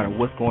 no matter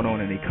what's going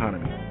on in the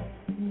economy,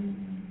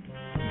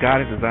 God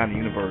has designed the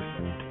universe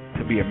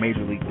to be a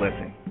major league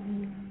blessing.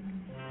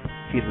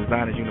 He has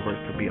designed his universe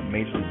to be a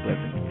major league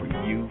blessing for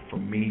you, for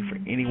me, for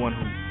anyone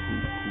who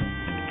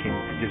can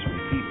just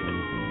receive it.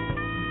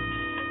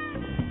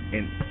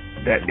 And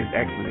that is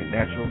actually the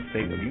natural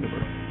state of the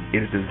universe.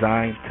 It is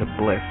designed to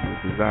bless.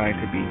 It's designed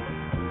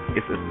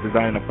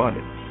in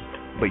abundance.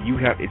 But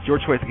it's your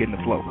choice to get in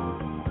the flow.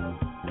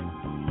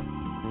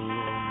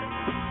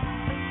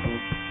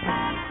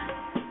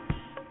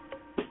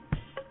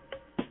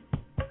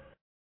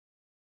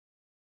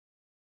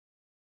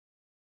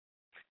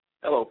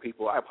 Hello,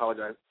 people. I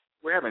apologize.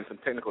 We're having some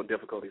technical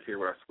difficulties here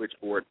with our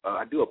switchboard.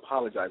 I do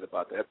apologize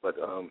about that, but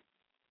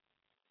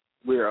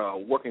we're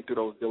working through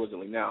those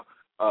diligently now.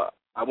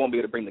 I won't be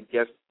able to bring the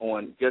guest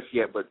on just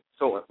yet, but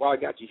so while I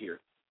got you here,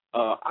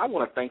 I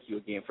want to thank you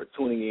again for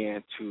tuning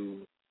in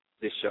to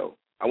this show.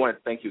 I want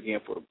to thank you again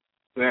for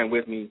bearing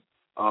with me.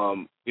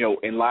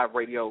 In live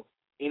radio,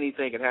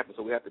 anything can happen,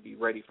 so we have to be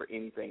ready for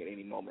anything at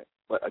any moment.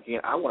 But,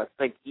 again, I want to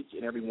thank each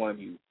and every one of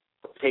you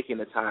for taking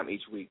the time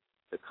each week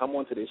to come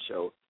onto this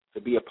show,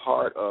 to be a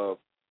part of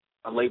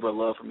a labor of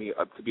love for me,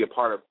 to be a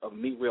part of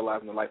me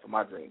realizing the life of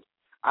my dreams.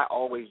 I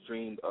always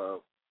dreamed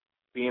of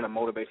being a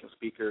motivational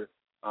speaker,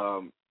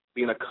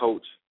 being a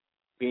coach,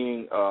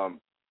 being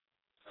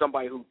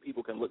somebody who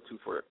people can look to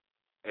for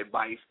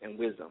advice and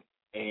wisdom.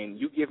 And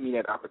you give me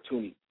that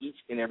opportunity each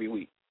and every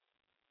week.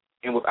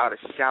 And without a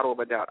shadow of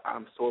a doubt,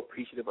 I'm so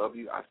appreciative of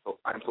you.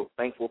 I'm so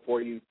thankful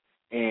for you.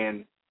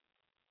 And,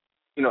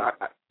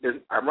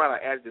 I'm running out of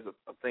adjectives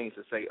of things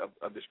to say,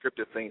 of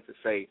descriptive things to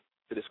say,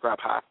 to describe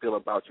how I feel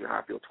about you, how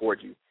I feel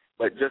towards you.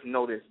 But just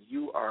know this,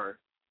 you are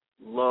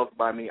loved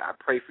by me. I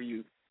pray for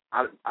you.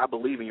 I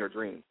believe in your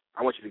dreams.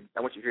 I want you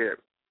to hear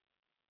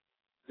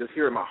that. Just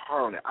hear in my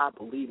heart on it. I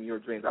believe in your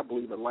dreams. I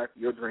believe the life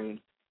of your dreams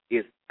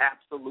is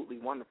absolutely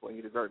wonderful, and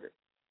you deserve it.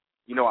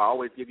 I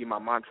always give you my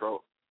mantra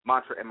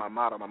and my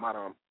motto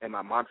and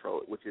my mantra,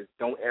 which is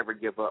don't ever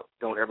give up,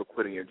 don't ever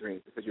quit on your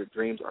dreams, because your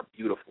dreams are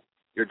beautiful.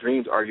 Your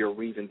dreams are your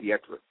reason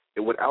d'etre.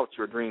 And without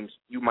your dreams,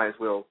 you might as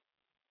well,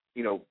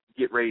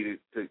 get ready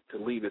to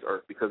leave this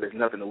earth, because there's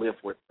nothing to live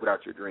for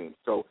without your dreams.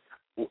 So,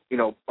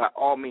 by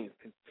all means,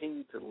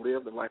 continue to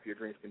live the life of your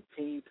dreams.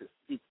 Continue to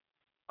seek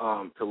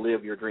to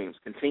live your dreams.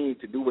 Continue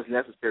to do what's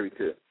necessary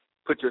to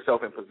put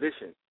yourself in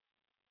position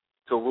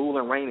to rule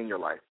and reign in your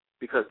life.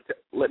 Because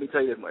let me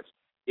tell you this much.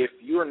 If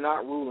you're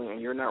not ruling and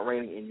you're not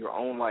reigning in your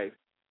own life,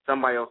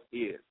 somebody else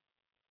is.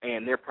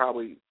 And their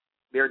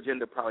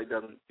agenda probably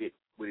doesn't fit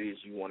what it is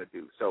you want to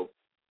do. So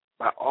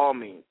by all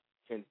means,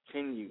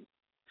 continue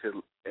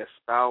to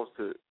espouse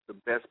to the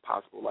best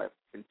possible life.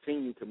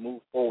 Continue to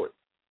move forward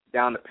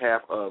down the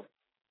path of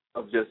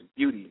just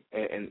beauty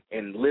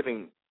and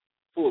living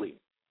fully.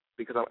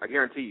 Because I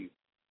guarantee you,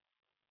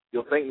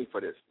 you'll thank me for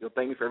this. You'll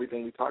thank me for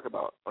everything we talk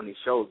about on these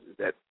shows, is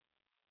that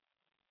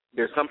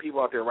there's some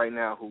people out there right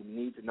now who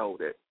need to know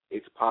that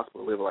it's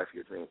possible to live a life of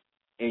your dreams.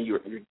 And you're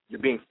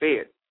being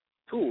fed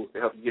tools to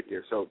help you get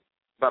there. So,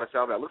 about a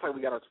shout out. Looks like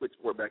we got our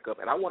switchboard back up.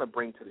 And I want to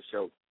bring to the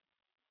show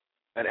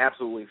an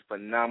absolutely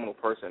phenomenal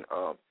person.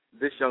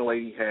 This young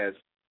lady has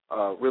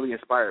really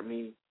inspired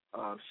me.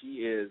 She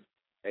is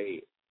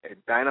a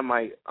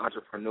dynamite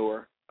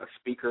entrepreneur, a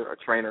speaker, a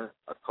trainer,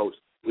 a coach.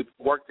 We've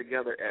worked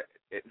together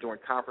during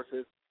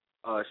conferences.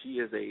 She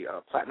is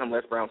a platinum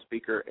Les Brown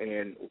speaker,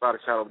 and without a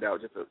shadow of a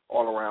doubt, just an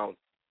all-around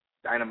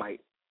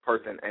dynamite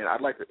person. And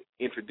I'd like to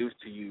introduce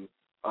to you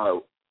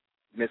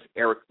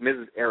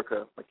Mrs.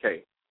 Erica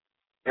McKay.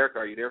 Erica,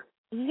 are you there?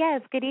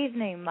 Yes. Good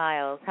evening,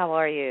 Myles. How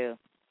are you?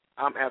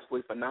 I'm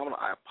absolutely phenomenal.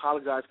 I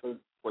apologize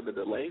for the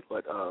delay,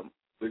 but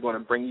we're going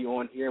to bring you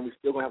on here, and we're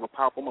still going to have a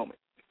powerful moment.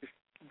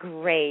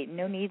 Great.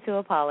 No need to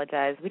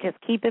apologize. We just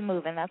keep it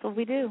moving. That's what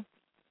we do.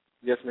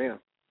 Yes, ma'am.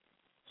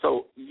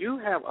 So you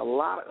have a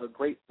lot of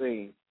great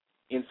things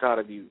inside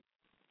of you.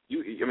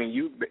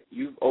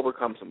 You've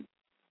overcome some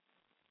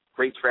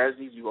great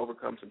tragedies. You've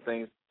overcome some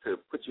things to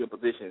put you in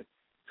position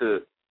to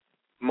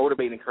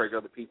motivate and encourage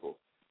other people.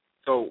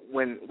 So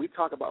when we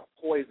talk about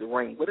poise to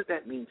reign, what does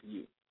that mean to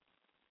you?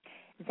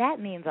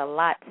 That means a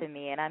lot to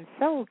me, and I'm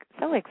so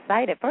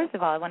excited. First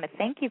of all, I want to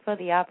thank you for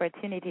the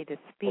opportunity to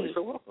speak you're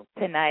so welcome.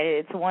 Tonight.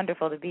 It's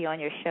wonderful to be on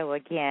your show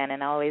again,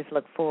 and I always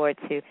look forward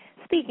to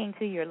speaking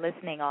to your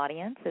listening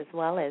audience as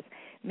well as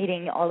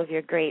meeting all of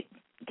your great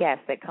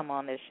guests that come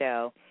on the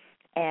show.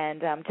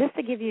 And just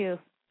to give you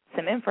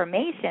some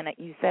information,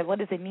 you said, what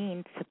does it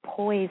mean to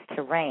poise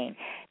to reign?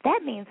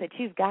 That means that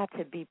you've got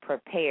to be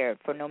prepared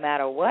for no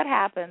matter what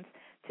happens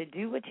to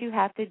do what you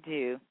have to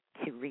do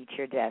to reach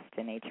your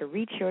destiny, to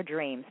reach your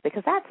dreams,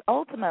 because that's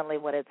ultimately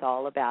what it's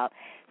all about.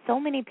 So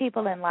many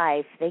people in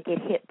life, they get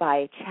hit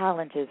by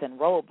challenges and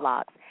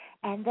roadblocks,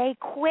 and they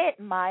quit,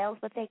 Myles,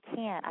 but they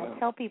can't. I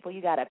tell people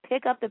you got to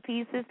pick up the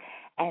pieces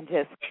and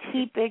just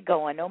keep it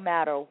going no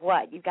matter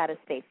what. You've got to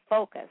stay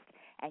focused,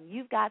 and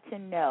you've got to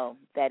know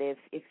that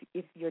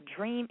if your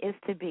dream is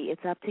to be,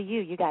 it's up to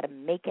you. You got to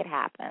make it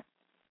happen.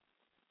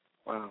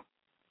 Wow.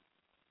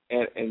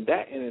 And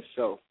that in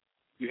itself,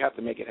 you have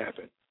to make it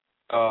happen.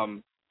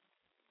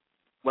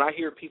 When I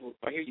hear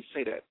you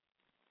say that,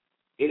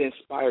 it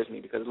inspires me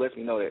because it lets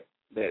me know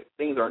that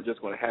things aren't just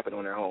going to happen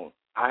on their own.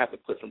 I have to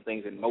put some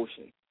things in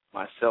motion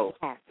myself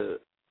to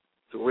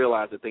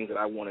realize the things that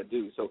I want to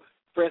do. So,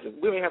 for instance,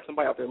 we may have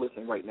somebody out there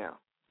listening right now,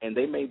 and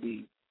they may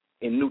be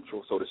in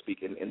neutral, so to speak,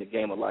 in the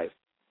game of life,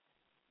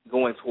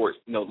 going towards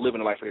living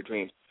the life of their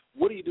dreams.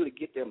 What do you do to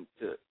get them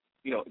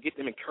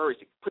encouraged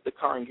to put the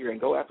car in gear and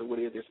go after what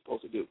it is they're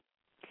supposed to do?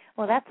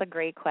 Well, that's a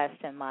great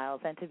question,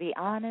 Myles. And to be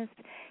honest,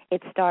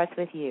 it starts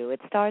with you. It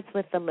starts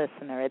with the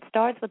listener. It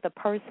starts with the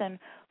person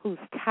who's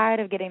tired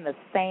of getting the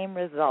same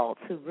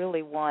results, who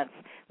really wants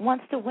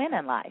to win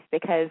in life.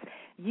 Because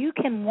you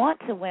can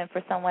want to win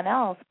for someone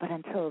else, but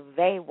until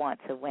they want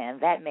to win,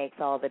 that makes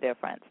all the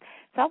difference.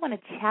 So I want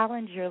to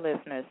challenge your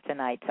listeners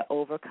tonight to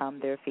overcome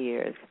their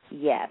fears.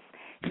 Yes,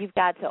 you've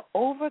got to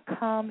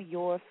overcome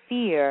your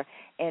fear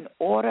in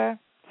order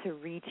to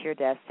reach your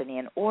destiny,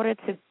 in order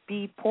to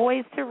be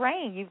poised to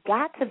reign, you've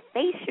got to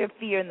face your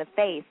fear in the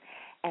face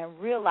and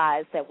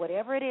realize that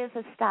whatever it is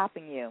that's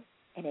stopping you,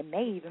 and it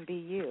may even be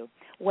you,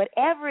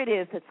 whatever it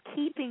is that's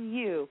keeping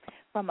you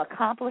from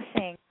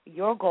accomplishing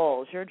your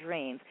goals, your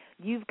dreams,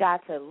 you've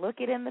got to look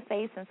it in the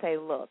face and say,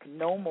 look,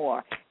 no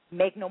more.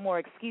 Make no more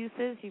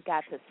excuses. You've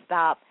got to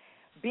stop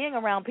being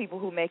around people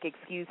who make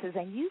excuses,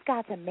 and you've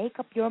got to make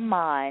up your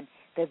mind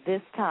that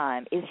this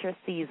time is your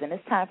season.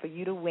 It's time for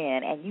you to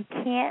win, and you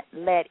can't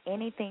let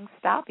anything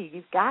stop you.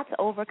 You've got to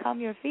overcome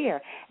your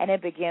fear, and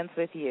it begins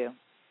with you.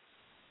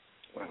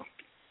 Wow.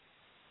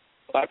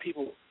 A lot of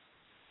people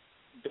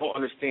don't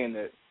understand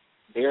that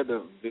they're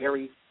the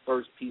very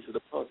first piece of the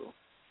puzzle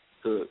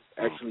to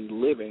actually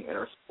living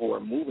or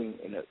moving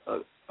in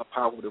a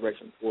powerful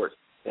direction towards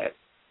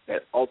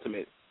that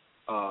ultimate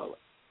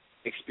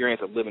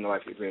experience of living the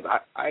life of your dreams.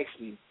 I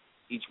actually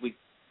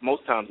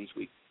most times each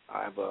week,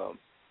 I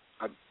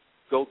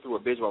go through a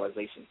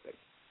visualization segment,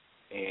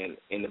 and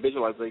in the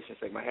visualization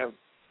segment, I have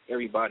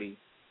everybody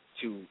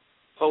to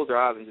close their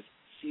eyes and just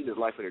see the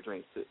life of their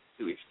dreams,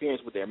 to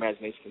experience with their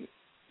imagination,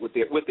 with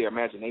their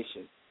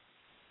imagination,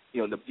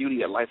 the beauty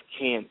that life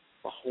can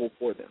hold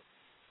for them.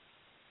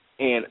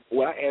 And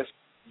what I ask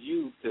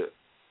you to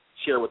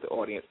share with the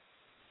audience,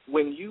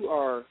 when you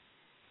are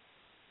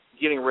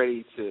getting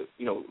ready to,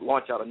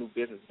 launch out a new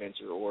business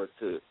venture, or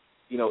to,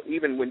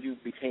 even when you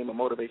became a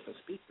motivational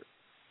speaker,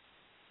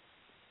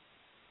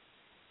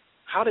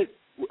 how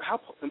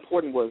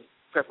important was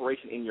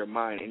preparation in your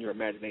mind, in your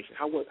imagination?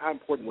 How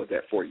important was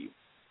that for you?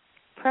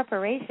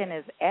 Preparation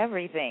is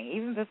everything.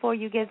 Even before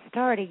you get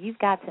started, you've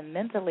got to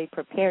mentally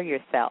prepare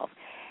yourself.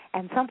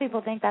 And some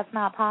people think that's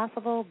not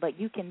possible, but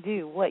you can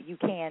do what you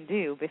can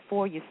do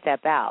before you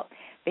step out,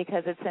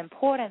 because it's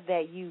important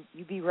that you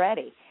be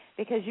ready,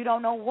 because you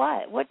don't know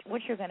what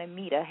you're going to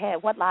meet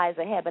ahead, what lies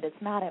ahead, but it's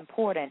not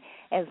important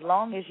as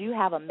long as you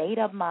have a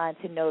made-up mind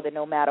to know that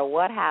no matter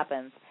what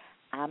happens,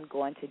 I'm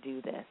going to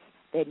do this,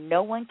 that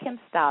no one can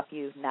stop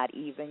you, not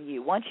even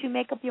you. Once you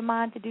make up your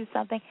mind to do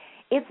something,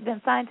 it's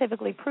been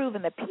scientifically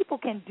proven that people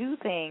can do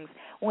things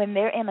when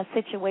they're in a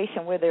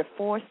situation where they're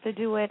forced to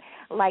do it,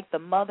 like the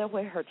mother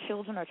where her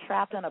children are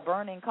trapped in a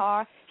burning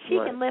car. She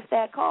Right. can lift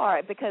that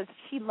car because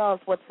she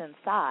loves what's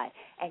inside.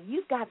 And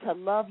you've got to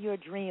love your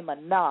dream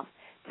enough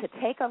to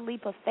take a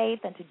leap of faith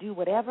and to do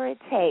whatever it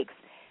takes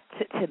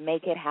to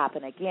make it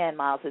happen. Again,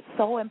 Myles, it's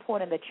so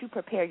important that you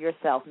prepare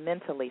yourself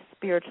mentally,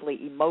 spiritually,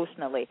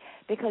 emotionally,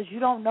 because you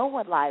don't know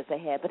what lies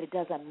ahead, but it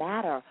doesn't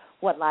matter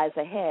what lies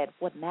ahead.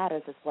 What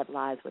matters is what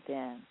lies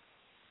within.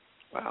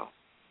 Wow.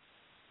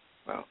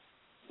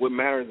 What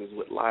matters is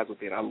what lies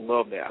within. I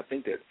love that. I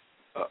think that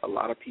a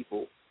lot of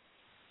people,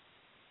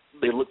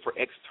 they look for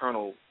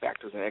external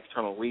factors and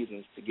external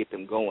reasons to get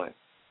them going,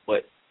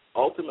 but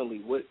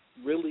ultimately what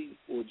really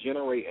will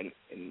generate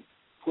and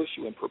push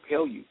you and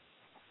propel you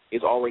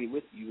is already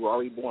with you. You were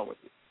already born with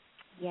it.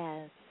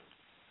 Yes.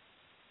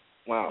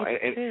 Wow.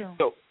 It's true.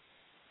 So,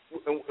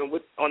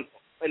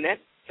 in that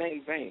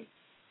same vein,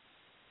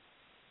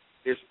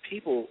 there's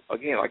people,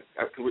 again,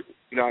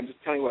 I'm just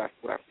telling you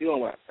what I feel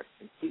and what I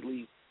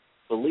completely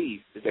believe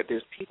is that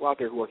there's people out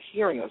there who are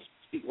hearing us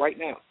speak right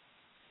now.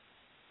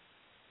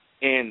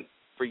 And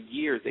for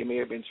years, they may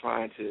have been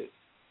trying to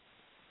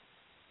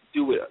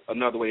do it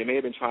another way. They may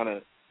have been trying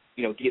to,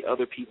 get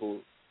other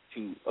people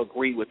to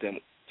agree with them,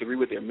 to agree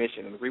with their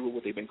mission and agree with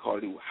what they've been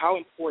called to do. How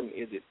important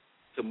is it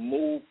to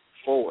move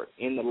forward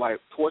in the life,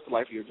 towards the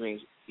life of your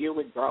dreams,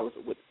 irregardless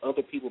of what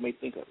other people may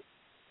think of it?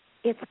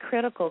 It's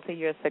critical to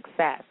your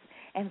success.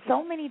 And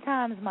so many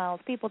times,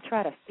 Myles, people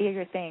try to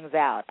figure things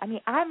out. I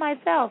mean, I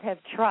myself have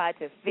tried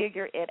to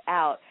figure it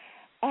out,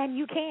 and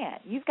you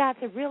can't. You've got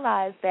to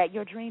realize that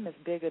your dream is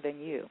bigger than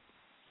you.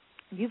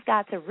 You've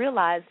got to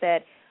realize that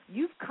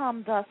you've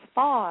come thus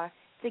far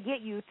to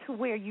get you to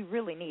where you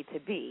really need to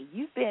be.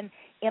 You've been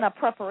in a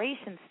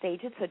preparation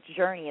stage. It's a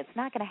journey. It's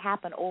not going to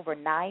happen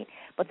overnight,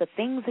 but the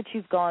things that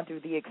you've gone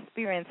through, the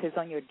experiences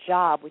on your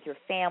job, with your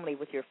family,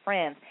 with your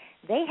friends,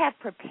 they have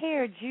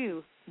prepared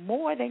you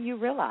more than you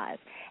realize.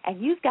 And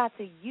you've got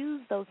to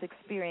use those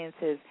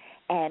experiences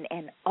and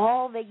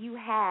all that you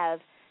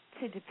have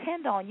to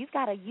depend on. You've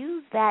got to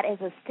use that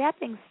as a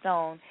stepping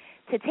stone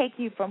to take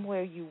you from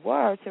where you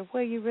were to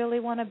where you really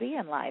want to be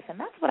in life. And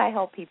that's what I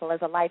help people as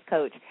a life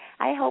coach.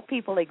 I help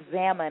people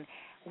examine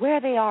where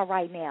they are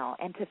right now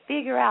and to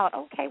figure out,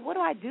 okay, what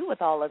do I do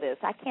with all of this?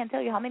 I can't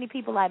tell you how many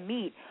people I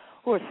meet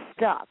who are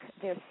stuck.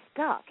 They're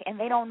stuck, and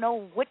they don't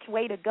know which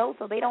way to go,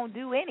 so they don't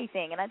do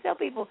anything. And I tell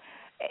people,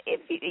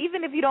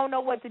 even if you don't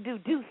know what to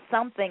do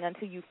something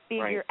until you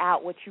figure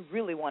out what you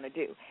really want to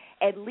do.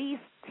 At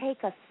least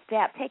take a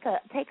step,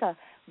 take a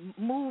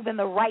move in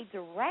the right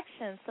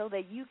direction so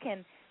that you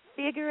can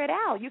figure it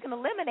out. You can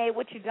eliminate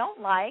what you don't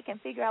like and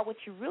figure out what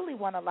you really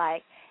want to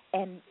like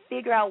and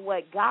figure out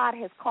what God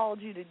has called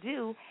you to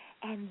do,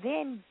 and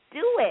then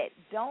do it.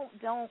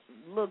 Don't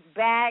look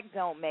back.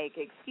 Don't make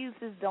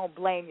excuses. Don't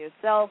blame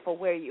yourself for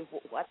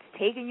what's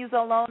taking you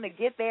so long to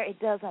get there. It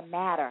doesn't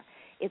matter.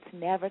 It's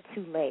never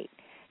too late.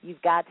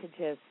 You've got to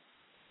just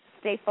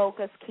stay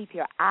focused, keep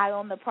your eye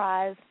on the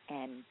prize,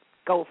 and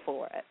go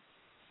for it.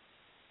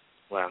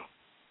 Wow.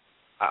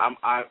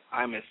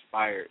 I'm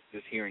inspired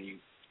just hearing you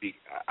speak.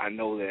 I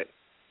know that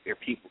there are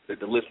people, that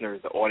the listeners,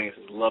 the audience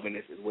is loving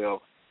this as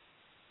well.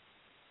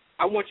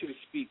 I want you to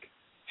speak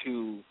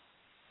to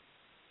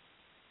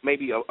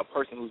maybe a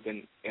person who's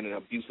been in an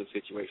abusive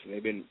situation.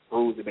 They've been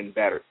bruised, they've been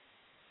battered,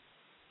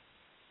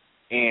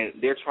 and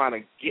they're trying to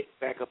get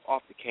back up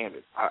off the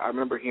canvas. I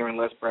remember hearing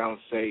Les Brown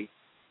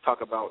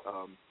talk about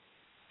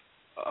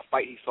a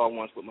fight he saw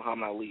once with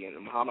Muhammad Ali,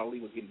 and Muhammad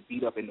Ali was getting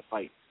beat up in the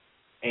fight,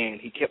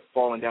 and he kept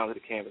falling down to the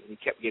canvas, and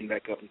he kept getting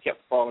back up, and he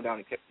kept falling down,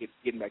 and kept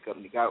getting back up,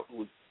 and the guy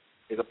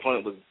his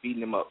opponent was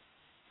beating him up,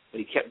 but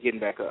he kept getting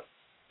back up.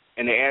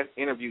 And they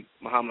interviewed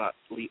Muhammad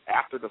Ali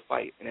after the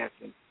fight and asked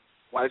him,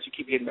 why did you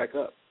keep getting back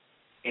up?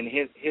 In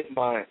his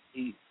mind,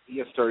 he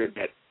asserted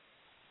that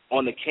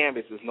on the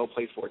canvas there's no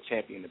place for a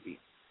champion to be.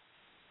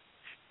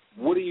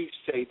 What do you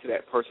say to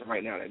that person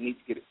right now that needs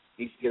to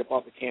get up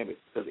off the canvas,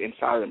 because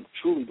inside of them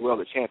truly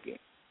dwells a champion,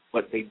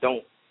 but they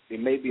don't? They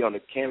may be on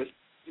the canvas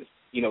just,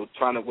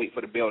 trying to wait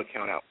for the bell to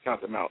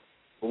count them out.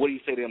 But what do you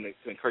say to them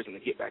to encourage them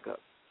to get back up?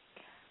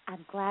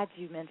 I'm glad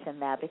you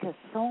mentioned that, because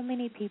so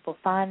many people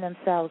find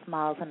themselves,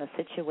 Myles, in a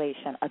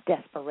situation of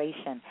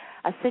desperation,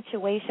 a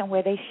situation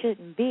where they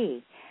shouldn't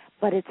be.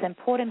 But it's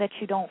important that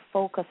you don't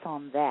focus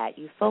on that.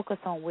 You focus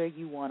on where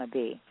you want to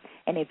be.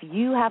 And if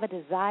you have a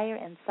desire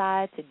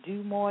inside to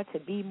do more, to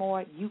be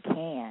more, you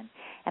can.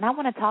 And I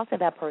want to talk to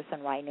that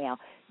person right now.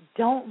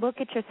 Don't look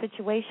at your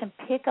situation.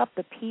 Pick up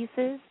the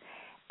pieces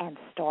and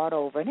start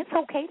over. And it's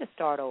okay to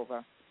start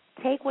over.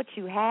 Take what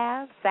you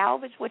have,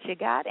 salvage what you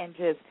got, and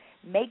just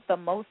make the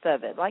most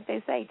of it. Like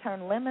they say,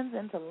 turn lemons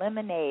into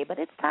lemonade. But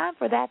it's time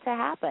for that to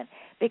happen,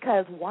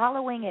 because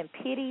wallowing in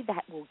pity,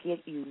 that will get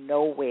you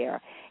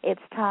nowhere.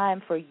 It's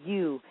time for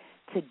you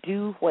to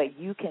do what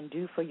you can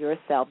do for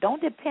yourself. Don't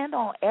depend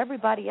on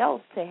everybody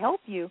else to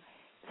help you.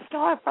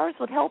 Start first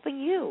with helping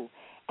you,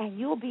 and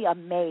you'll be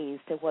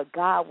amazed at what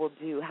God will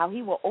do, how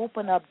he will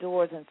open up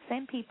doors and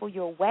send people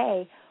your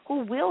way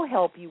who will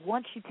help you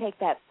once you take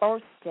that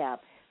first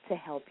step to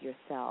help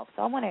yourself.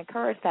 So I want to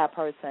encourage that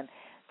person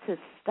to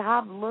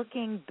stop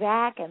looking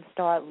back and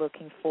start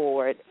looking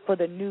forward for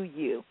the new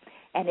you.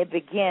 And it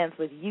begins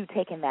with you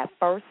taking that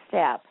first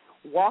step,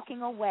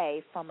 walking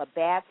away from a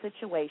bad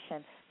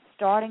situation,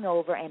 starting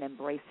over, and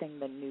embracing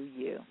the new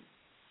you.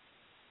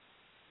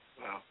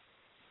 Wow.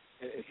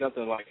 It's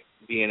nothing like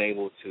being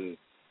able to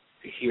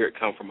hear it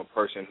come from a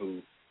person who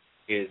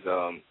is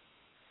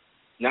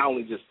not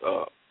only just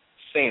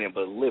saying it,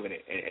 but living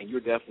it. And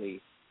you're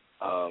definitely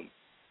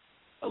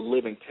a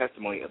living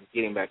testimony of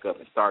getting back up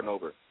and starting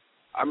over.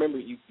 I remember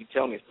you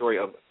telling me a story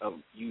of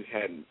you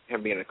having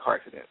been in a car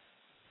accident.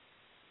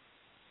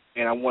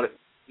 And I wanted,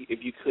 if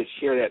you could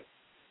share that,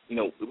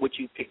 what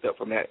you picked up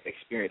from that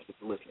experience with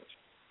the listeners.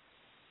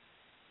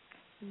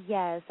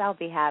 Yes, I'll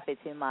be happy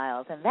to,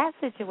 Myles. And that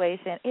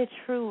situation, it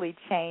truly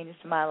changed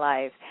my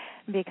life,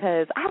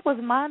 because I was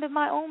minding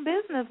my own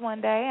business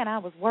one day, and I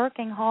was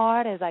working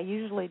hard, as I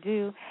usually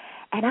do,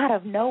 and out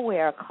of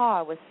nowhere, a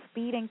car was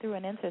speeding through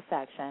an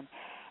intersection.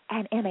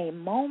 And in a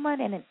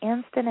moment, in an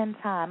instant in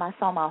time, I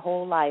saw my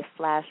whole life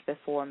flash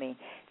before me.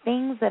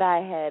 Things that I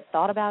had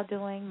thought about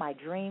doing, my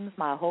dreams,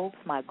 my hopes,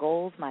 my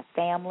goals, my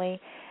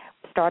family,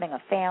 starting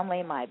a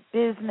family, my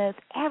business,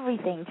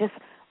 everything just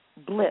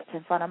blipped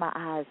in front of my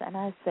eyes. And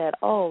I said,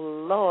 oh,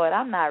 Lord,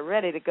 I'm not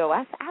ready to go.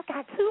 I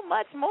got too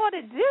much more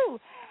to do.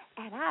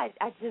 And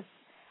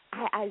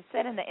I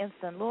said in the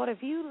instant, Lord, if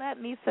you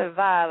let me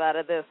survive out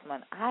of this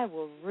one, I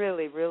will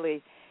really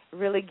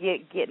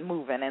get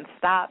moving and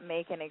stop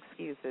making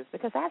excuses,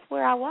 because that's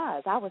where I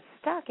was. I was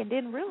stuck and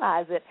didn't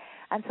realize it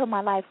until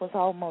my life was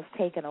almost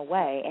taken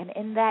away. And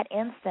in that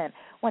instant,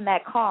 when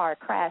that car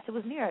crashed, it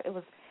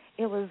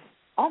was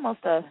almost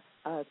a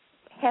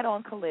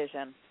head-on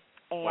collision.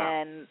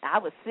 And wow. I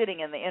was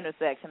sitting in the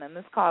intersection, and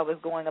this car was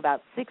going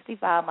about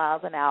 65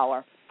 miles an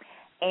hour.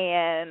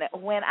 And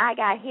when I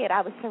got hit,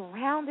 I was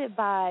surrounded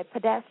by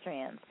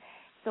pedestrians.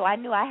 So I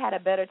knew I had a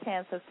better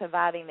chance of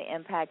surviving the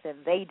impact than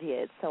they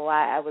did. So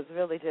I was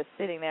really just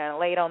sitting there and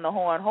laid on the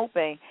horn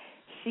hoping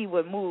she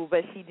would move,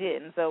 but she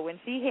didn't. So when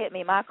she hit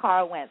me, my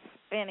car went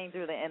spinning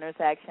through the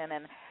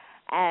intersection,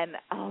 and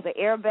the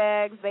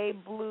airbags, they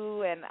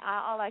blew, and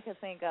all I could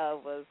think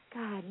of was,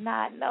 God,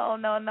 no,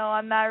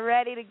 I'm not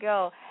ready to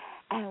go.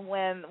 And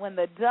when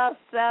the dust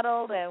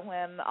settled and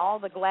when all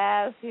the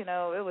glass, it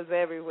was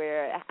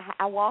everywhere,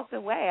 I walked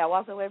away. I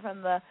walked away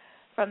from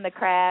the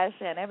crash,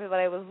 and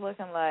everybody was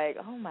looking like,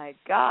 oh, my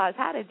gosh,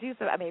 how did you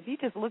survive? I mean, if you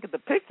just look at the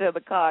picture of the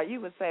car, you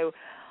would say,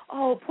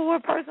 oh, poor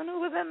person who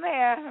was in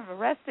there,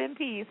 rest in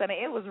peace. I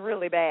mean, it was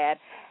really bad.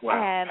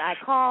 Wow. And I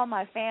called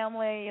my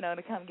family,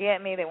 to come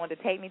get me. They wanted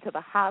to take me to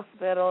the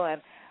hospital, and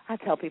I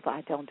tell people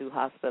I don't do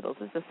hospitals.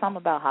 There's just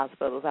something about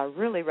hospitals. I'd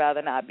really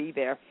rather not be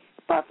there.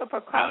 But for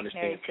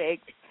precautionary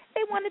sake,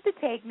 they wanted to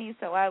take me,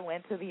 so I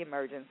went to the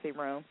emergency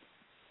room.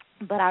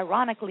 But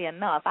ironically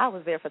enough, I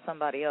was there for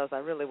somebody else. I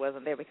really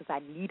wasn't there because I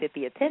needed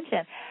the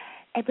attention.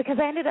 And because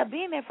I ended up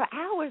being there for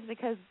hours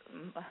because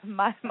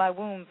my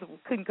wounds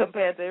couldn't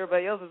compare to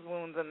everybody else's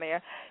wounds in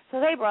there. So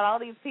they brought all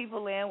these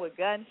people in with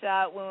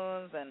gunshot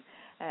wounds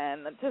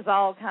and just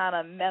all kind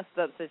of messed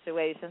up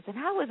situations. And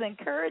I was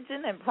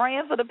encouraging and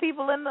praying for the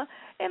people in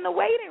the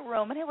waiting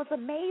room. And it was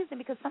amazing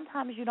because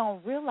sometimes you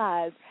don't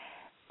realize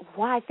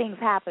why things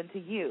happen to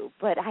you.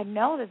 But I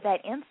know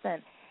that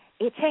instant,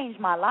 it changed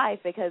my life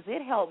because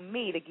it helped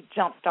me to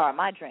jumpstart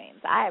my dreams.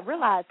 I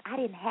realized I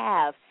didn't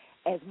have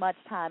as much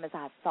time as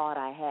I thought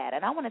I had.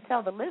 And I want to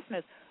tell the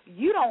listeners,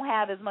 you don't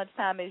have as much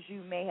time as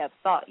you may have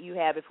thought you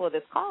had before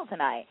this call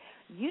tonight.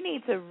 You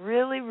need to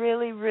really,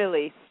 really,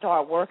 really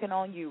start working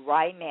on you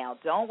right now.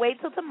 Don't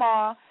wait till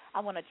tomorrow. I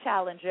want to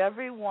challenge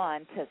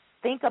everyone to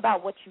think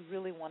about what you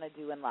really want to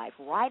do in life.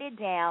 Write it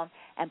down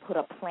and put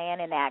a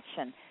plan in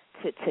action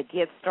to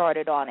get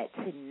started on it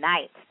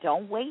tonight.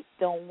 Don't wait,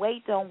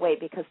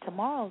 because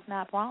tomorrow's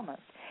not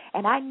promised.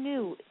 And I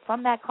knew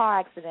from that car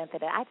accident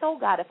that I told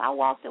God, if I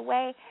walked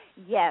away,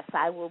 yes,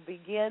 I will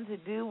begin to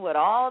do what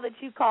all that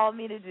you called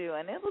me to do.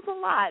 And it was a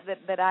lot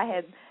that I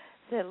had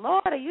said,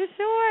 Lord, are you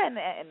sure? And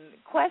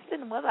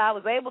questioned whether I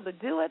was able to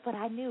do it. But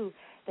I knew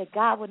that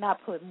God would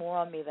not put more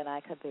on me than I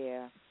could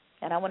bear.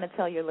 And I want to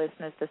tell your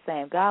listeners the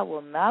same. God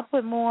will not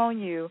put more on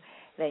you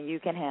than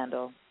you can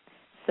handle.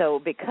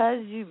 So because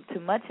too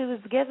much is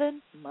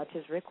given, much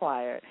is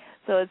required.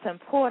 So it's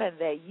important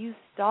that you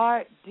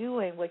start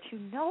doing what you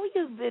know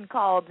you've been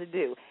called to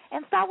do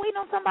and stop waiting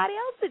on somebody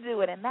else to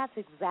do it. And that's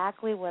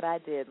exactly what I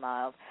did,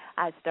 Myles.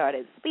 I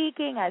started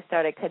speaking. I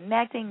started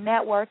connecting,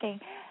 networking.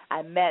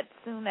 I met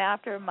soon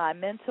after my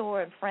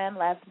mentor and friend,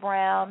 Les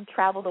Brown,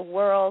 traveled the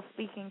world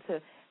speaking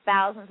to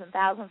thousands and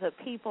thousands of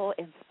people,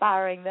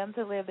 inspiring them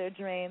to live their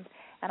dreams.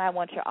 And I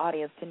want your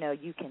audience to know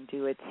you can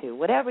do it too.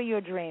 Whatever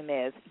your dream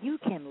is, you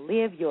can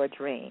live your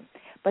dream,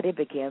 but it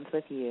begins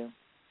with you.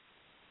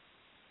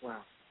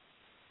 Wow.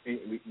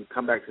 We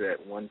come back to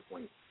that one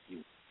point. The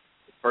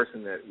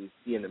person that we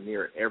see in the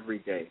mirror every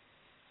day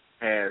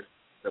has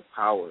the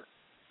power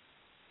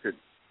to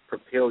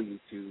propel you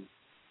to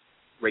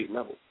great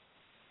levels.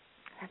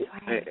 That's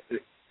right.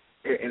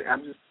 And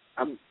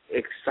I'm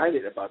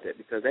excited about that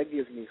because that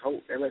gives me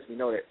hope. That lets me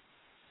know that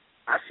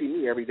I see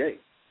me every day.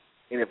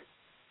 And if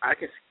I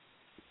can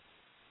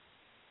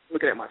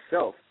look at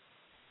myself,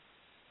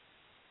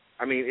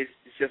 I mean, it's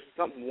just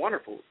something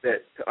wonderful that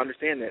to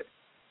understand that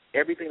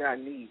everything that I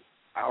need,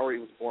 I already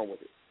was born with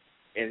it.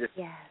 And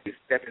just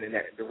stepping in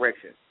that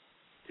direction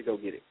to go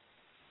get it.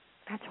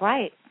 That's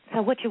right.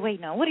 So what you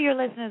waiting on? What are your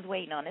listeners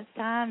waiting on? It's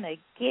time to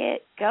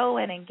get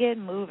going and get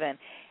moving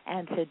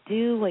and to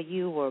do what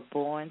you were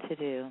born to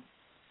do.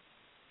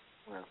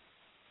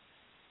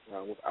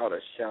 Wow. Without a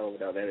shadow of a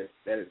doubt,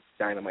 that is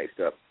dynamite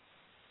stuff.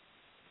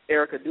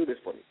 Erica, do this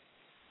for me.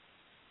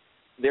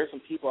 There's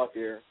some people out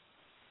there,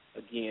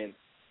 again,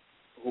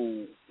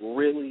 who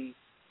really,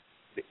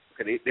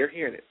 they're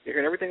hearing it. They're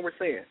hearing everything we're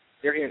saying.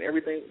 They're hearing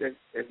everything that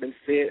has been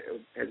said,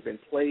 has been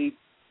played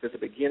since the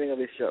beginning of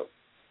this show.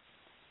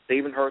 They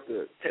even heard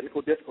the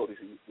technical difficulties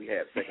we had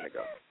a second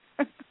ago.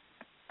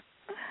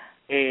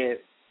 And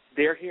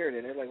they're hearing it,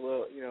 and they're like,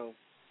 well,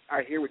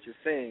 I hear what you're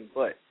saying,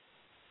 but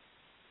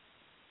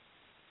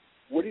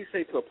what do you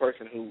say to a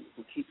person who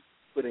keeps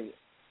putting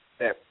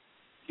that,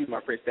 excuse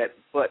my French, that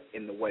but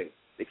in the way?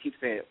 They keep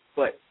saying,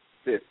 but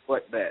this,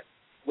 but that.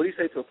 What do you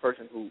say to a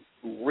person who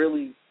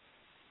really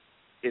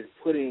is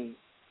putting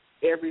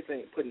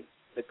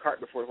the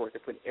cart before the horse?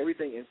 They're putting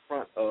everything in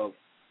front of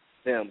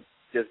them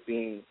just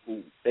being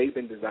who they've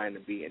been designed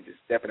to be and just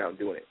stepping out and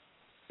doing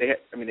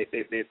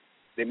it.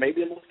 They may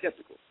be a little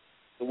skeptical.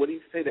 So what do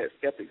you say to that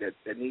skeptic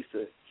that needs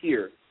to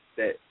hear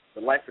that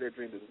the life of their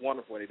dreams is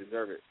wonderful and they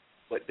deserve it,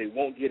 but they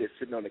won't get it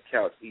sitting on the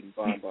couch eating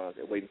bonbons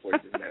and waiting for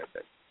it to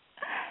manifest?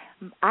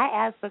 I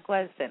ask the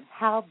question,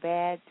 how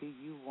bad do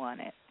you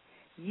want it?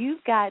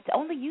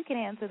 Only you can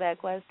answer that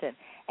question.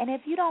 And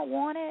if you don't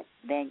want it,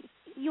 then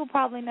you'll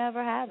probably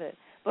never have it.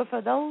 But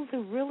for those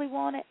who really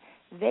want it,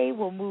 they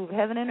will move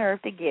heaven and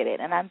earth to get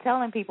it. And I'm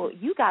telling people,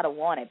 you got to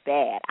want it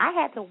bad. I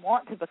had to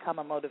want to become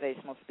a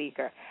motivational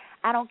speaker.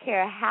 I don't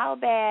care how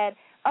bad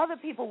other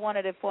people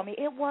wanted it for me.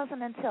 It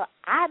wasn't until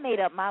I made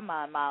up my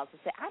mind, Myles, to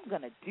say, I'm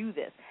going to do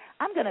this.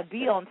 I'm going to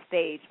be on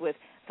stage with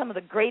some of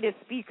the greatest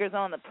speakers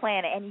on the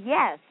planet. And,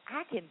 yes,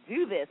 I can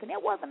do this. And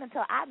it wasn't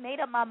until I made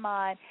up my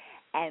mind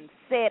and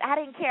said I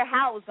didn't care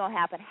how it was going to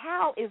happen.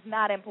 How is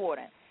not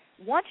important.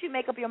 Once you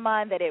make up your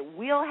mind that it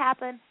will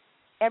happen,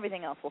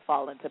 everything else will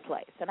fall into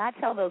place. And I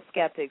tell those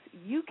skeptics,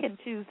 you can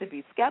choose to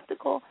be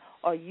skeptical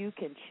or you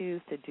can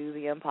choose to do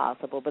the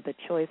impossible, but the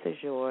choice is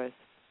yours.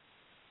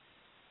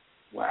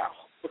 Wow.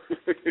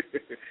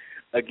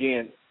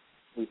 Again,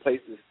 we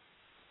place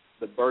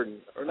the burden,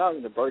 or not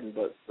even the burden,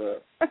 but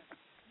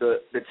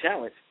the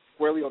challenge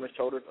squarely on the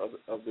shoulders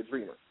of the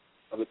dreamer,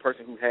 of the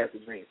person who has the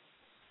dream.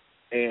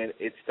 And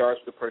it starts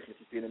with the person that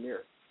you see in the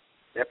mirror.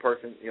 That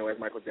person, as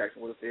Michael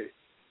Jackson would have said,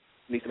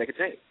 needs to make a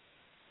change.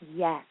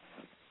 Yes.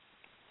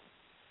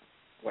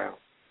 Wow.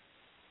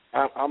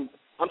 I'm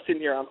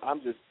sitting here.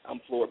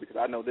 I'm floored because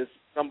I know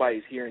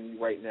somebody's hearing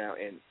you right now,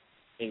 and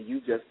and you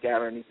just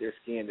got underneath their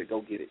skin to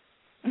go get it.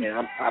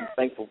 And I'm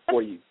thankful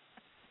for you.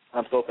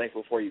 I'm so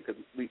thankful for you because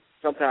we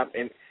sometimes,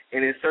 and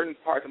in certain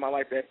parts of my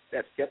life,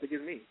 that skeptic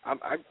is me.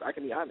 I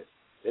can be honest.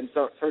 In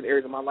certain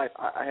areas of my life,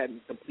 I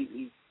hadn't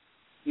completely,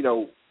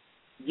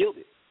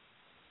 yielded.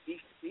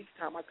 Each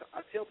time I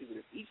tell people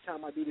this, each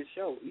time I do this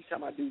show, each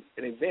time I do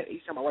an event,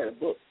 each time I write a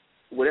book,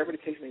 whatever the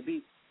case may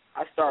be,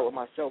 I start with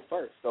myself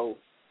first. So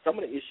some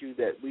of the issues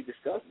that we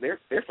discussed, they're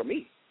for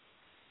me.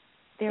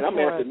 They're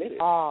for us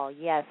all.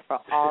 Yes, for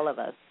all of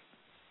us.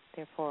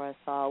 They're for us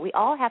all. We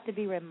all have to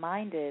be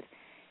reminded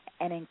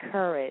and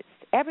encouraged.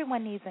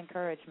 Everyone needs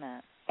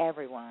encouragement.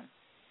 Everyone.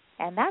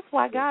 And that's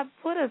why God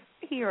put us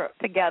here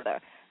together.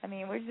 I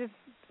mean, we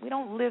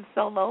don't live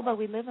solo, but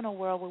we live in a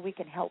world where we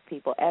can help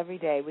people every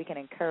day. We can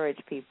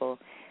encourage people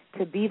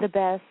to be the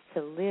best,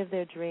 to live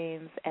their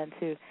dreams, and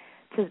to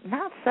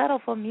not settle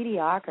for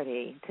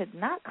mediocrity, to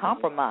not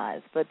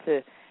compromise, but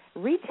to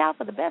reach out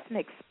for the best and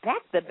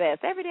expect the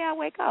best. Every day I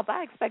wake up,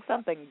 I expect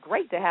something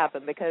great to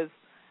happen because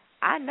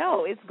I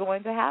know it's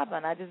going to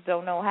happen. I just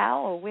don't know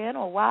how or when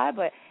or why,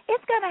 but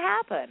it's going to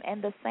happen.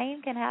 And the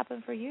same can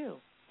happen for you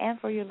and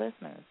for your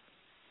listeners.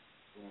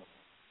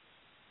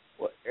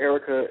 Well,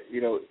 Erica,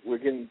 we're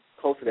getting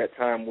close to that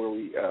time where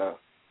we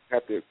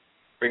have to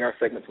bring our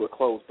segment to a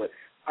close, but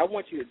I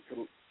want you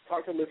to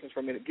talk to the listeners for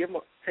a minute.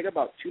 Take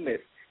about 2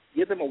 minutes.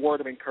 Give them a word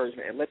of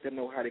encouragement and let them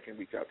know how they can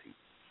reach out to you.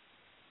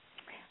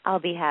 I'll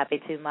be happy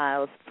to,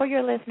 Myles. For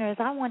your listeners,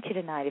 I want you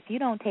tonight, if you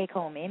don't take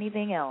home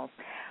anything else,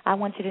 I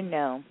want you to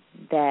know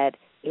that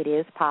it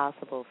is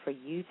possible for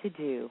you to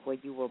do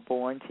what you were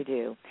born to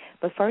do.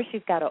 But first,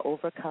 you've got to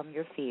overcome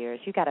your fears.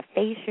 You've got to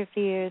face your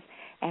fears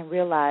and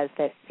realize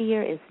that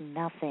fear is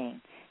nothing.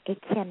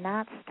 It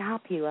cannot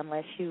stop you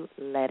unless you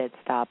let it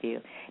stop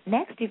you.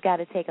 Next, you've got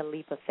to take a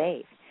leap of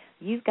faith.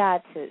 You've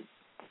got to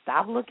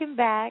stop looking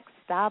back,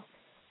 stop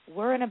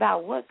worrying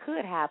about what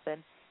could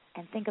happen,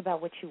 and think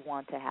about what you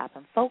want to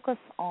happen. Focus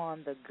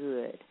on the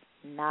good,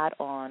 not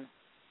on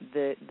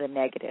the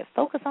negative.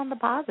 Focus on the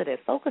positive.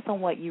 Focus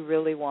on what you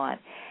really want.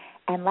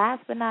 And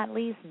last but not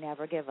least,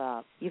 never give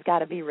up. You've got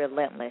to be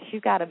relentless.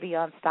 You've got to be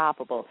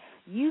unstoppable.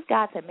 You've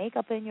got to make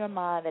up in your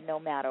mind that no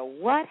matter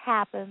what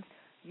happens,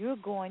 you're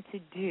going to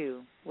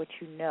do what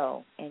you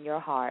know in your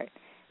heart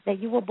that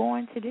you were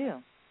born to do.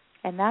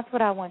 And that's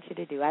what I want you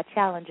to do. I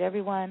challenge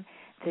everyone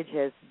to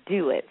just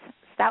do it.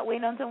 Stop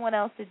waiting on someone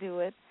else to do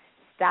it.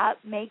 Stop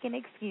making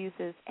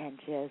excuses and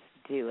just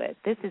do it.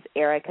 This is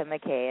Erica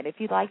McKay, and if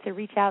you'd like to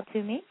reach out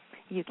to me,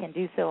 you can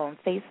do so on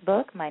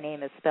Facebook. My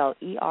name is spelled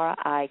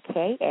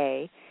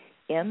ERIKAMC,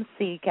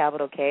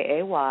 capital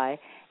KAY,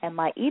 and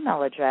my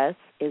email address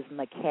is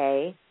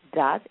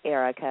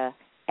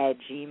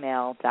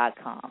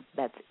mckay.erica@gmail.com.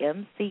 That's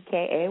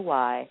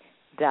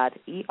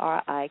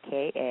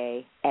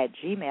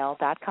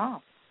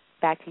mckay.erika@gmail.com.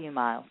 Back to you,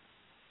 Myles.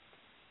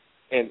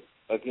 And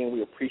again,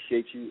 we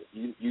appreciate you.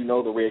 You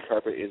know the red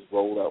carpet is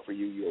rolled out for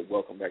you. You're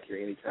welcome back here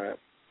anytime.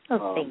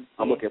 Oh, thank you.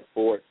 I'm looking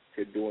forward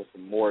to doing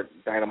some more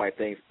dynamite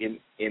things in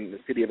the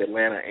city of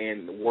Atlanta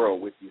and the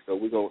world with you. So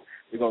we're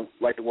gonna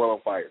light the world on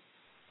fire.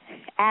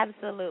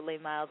 Absolutely,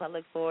 Myles. I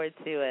look forward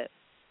to it.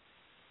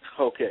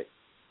 Okay.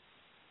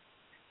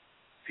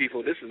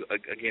 People, this is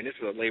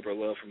a labor of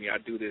love for me. I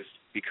do this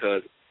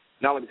because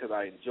not only because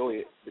I enjoy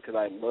it, because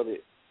I love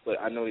it, but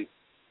I know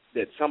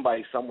that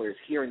somebody somewhere is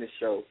hearing this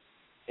show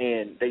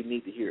and they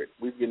need to hear it.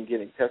 We've been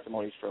getting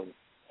testimonies from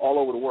all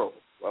over the world,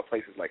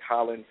 places like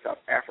Holland, South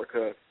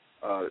Africa,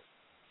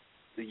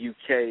 the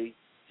UK,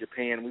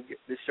 Japan.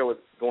 This show is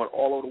going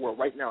all over the world.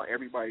 Right now,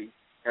 everybody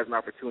has an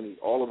opportunity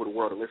all over the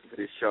world to listen to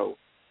this show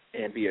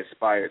and be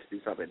inspired to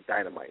do something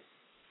dynamite.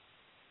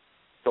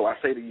 So I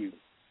say to you,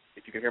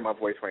 if you can hear my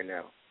voice right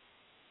now,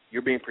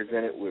 you're being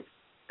presented with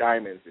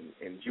diamonds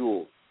and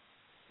jewels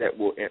that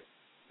will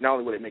not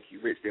only will it make you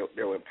rich,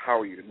 they'll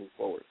empower you to move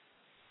forward.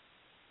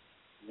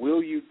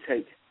 Will you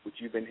take what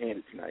you've been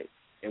handed tonight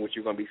and what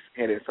you're going to be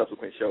handed in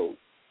subsequent shows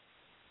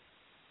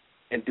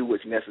and do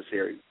what's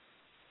necessary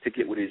to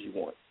get what it is you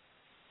want?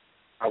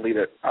 I'll leave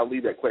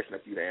that question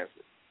up to you to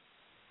answer.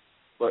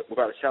 But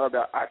without a shadow of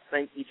doubt, I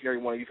thank each and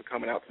every one of you for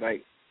coming out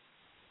tonight.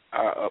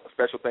 A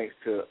special thanks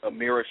to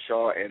Amira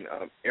Shaw and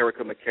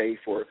Erica McKay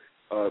for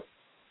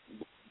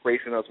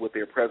gracing us with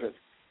their presence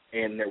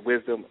and their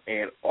wisdom,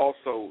 and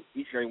also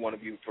each and every one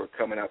of you for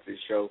coming out to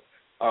this show.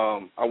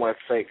 I want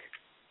to thank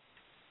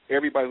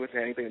everybody who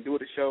had anything to do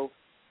with the show,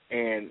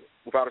 and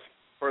without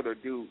further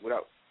ado,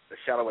 without a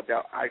shadow of a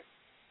doubt,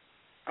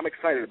 I'm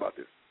excited about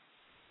this.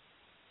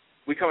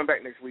 We're coming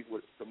back next week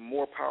with some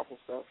more powerful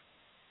stuff,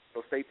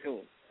 so stay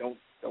tuned. Don't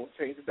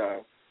change the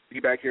dial. Be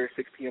back here at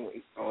 6 p.m.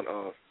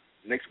 on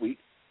next week,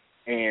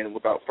 and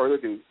without further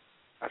ado,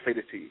 I say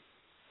this to you.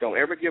 Don't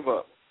ever give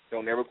up.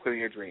 Don't ever quit in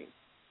your dream.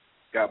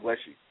 God bless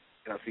you,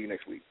 and I'll see you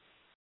next week.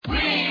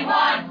 We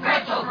want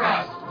Pretzel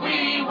Crust.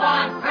 We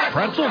want Pretzel Crust.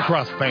 Pretzel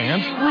Crust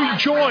fans,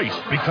 rejoice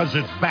because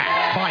it's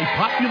back. By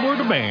popular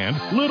demand,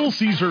 Little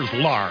Caesars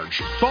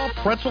large, soft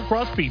pretzel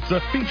crust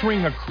pizza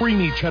featuring a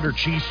creamy cheddar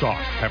cheese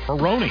sauce,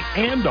 pepperoni,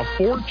 and a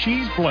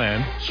 4-cheese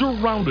blend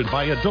surrounded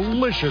by a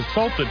delicious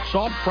salted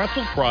soft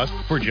pretzel crust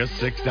for just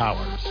 $6.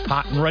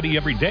 Hot and ready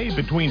every day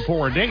between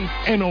 4 and 8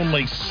 and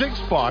only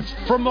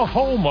 $6 from the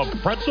home of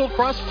pretzel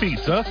crust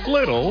pizza,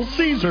 Little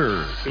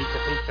Caesars.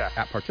 Pizza.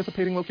 At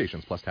participating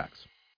locations plus tax.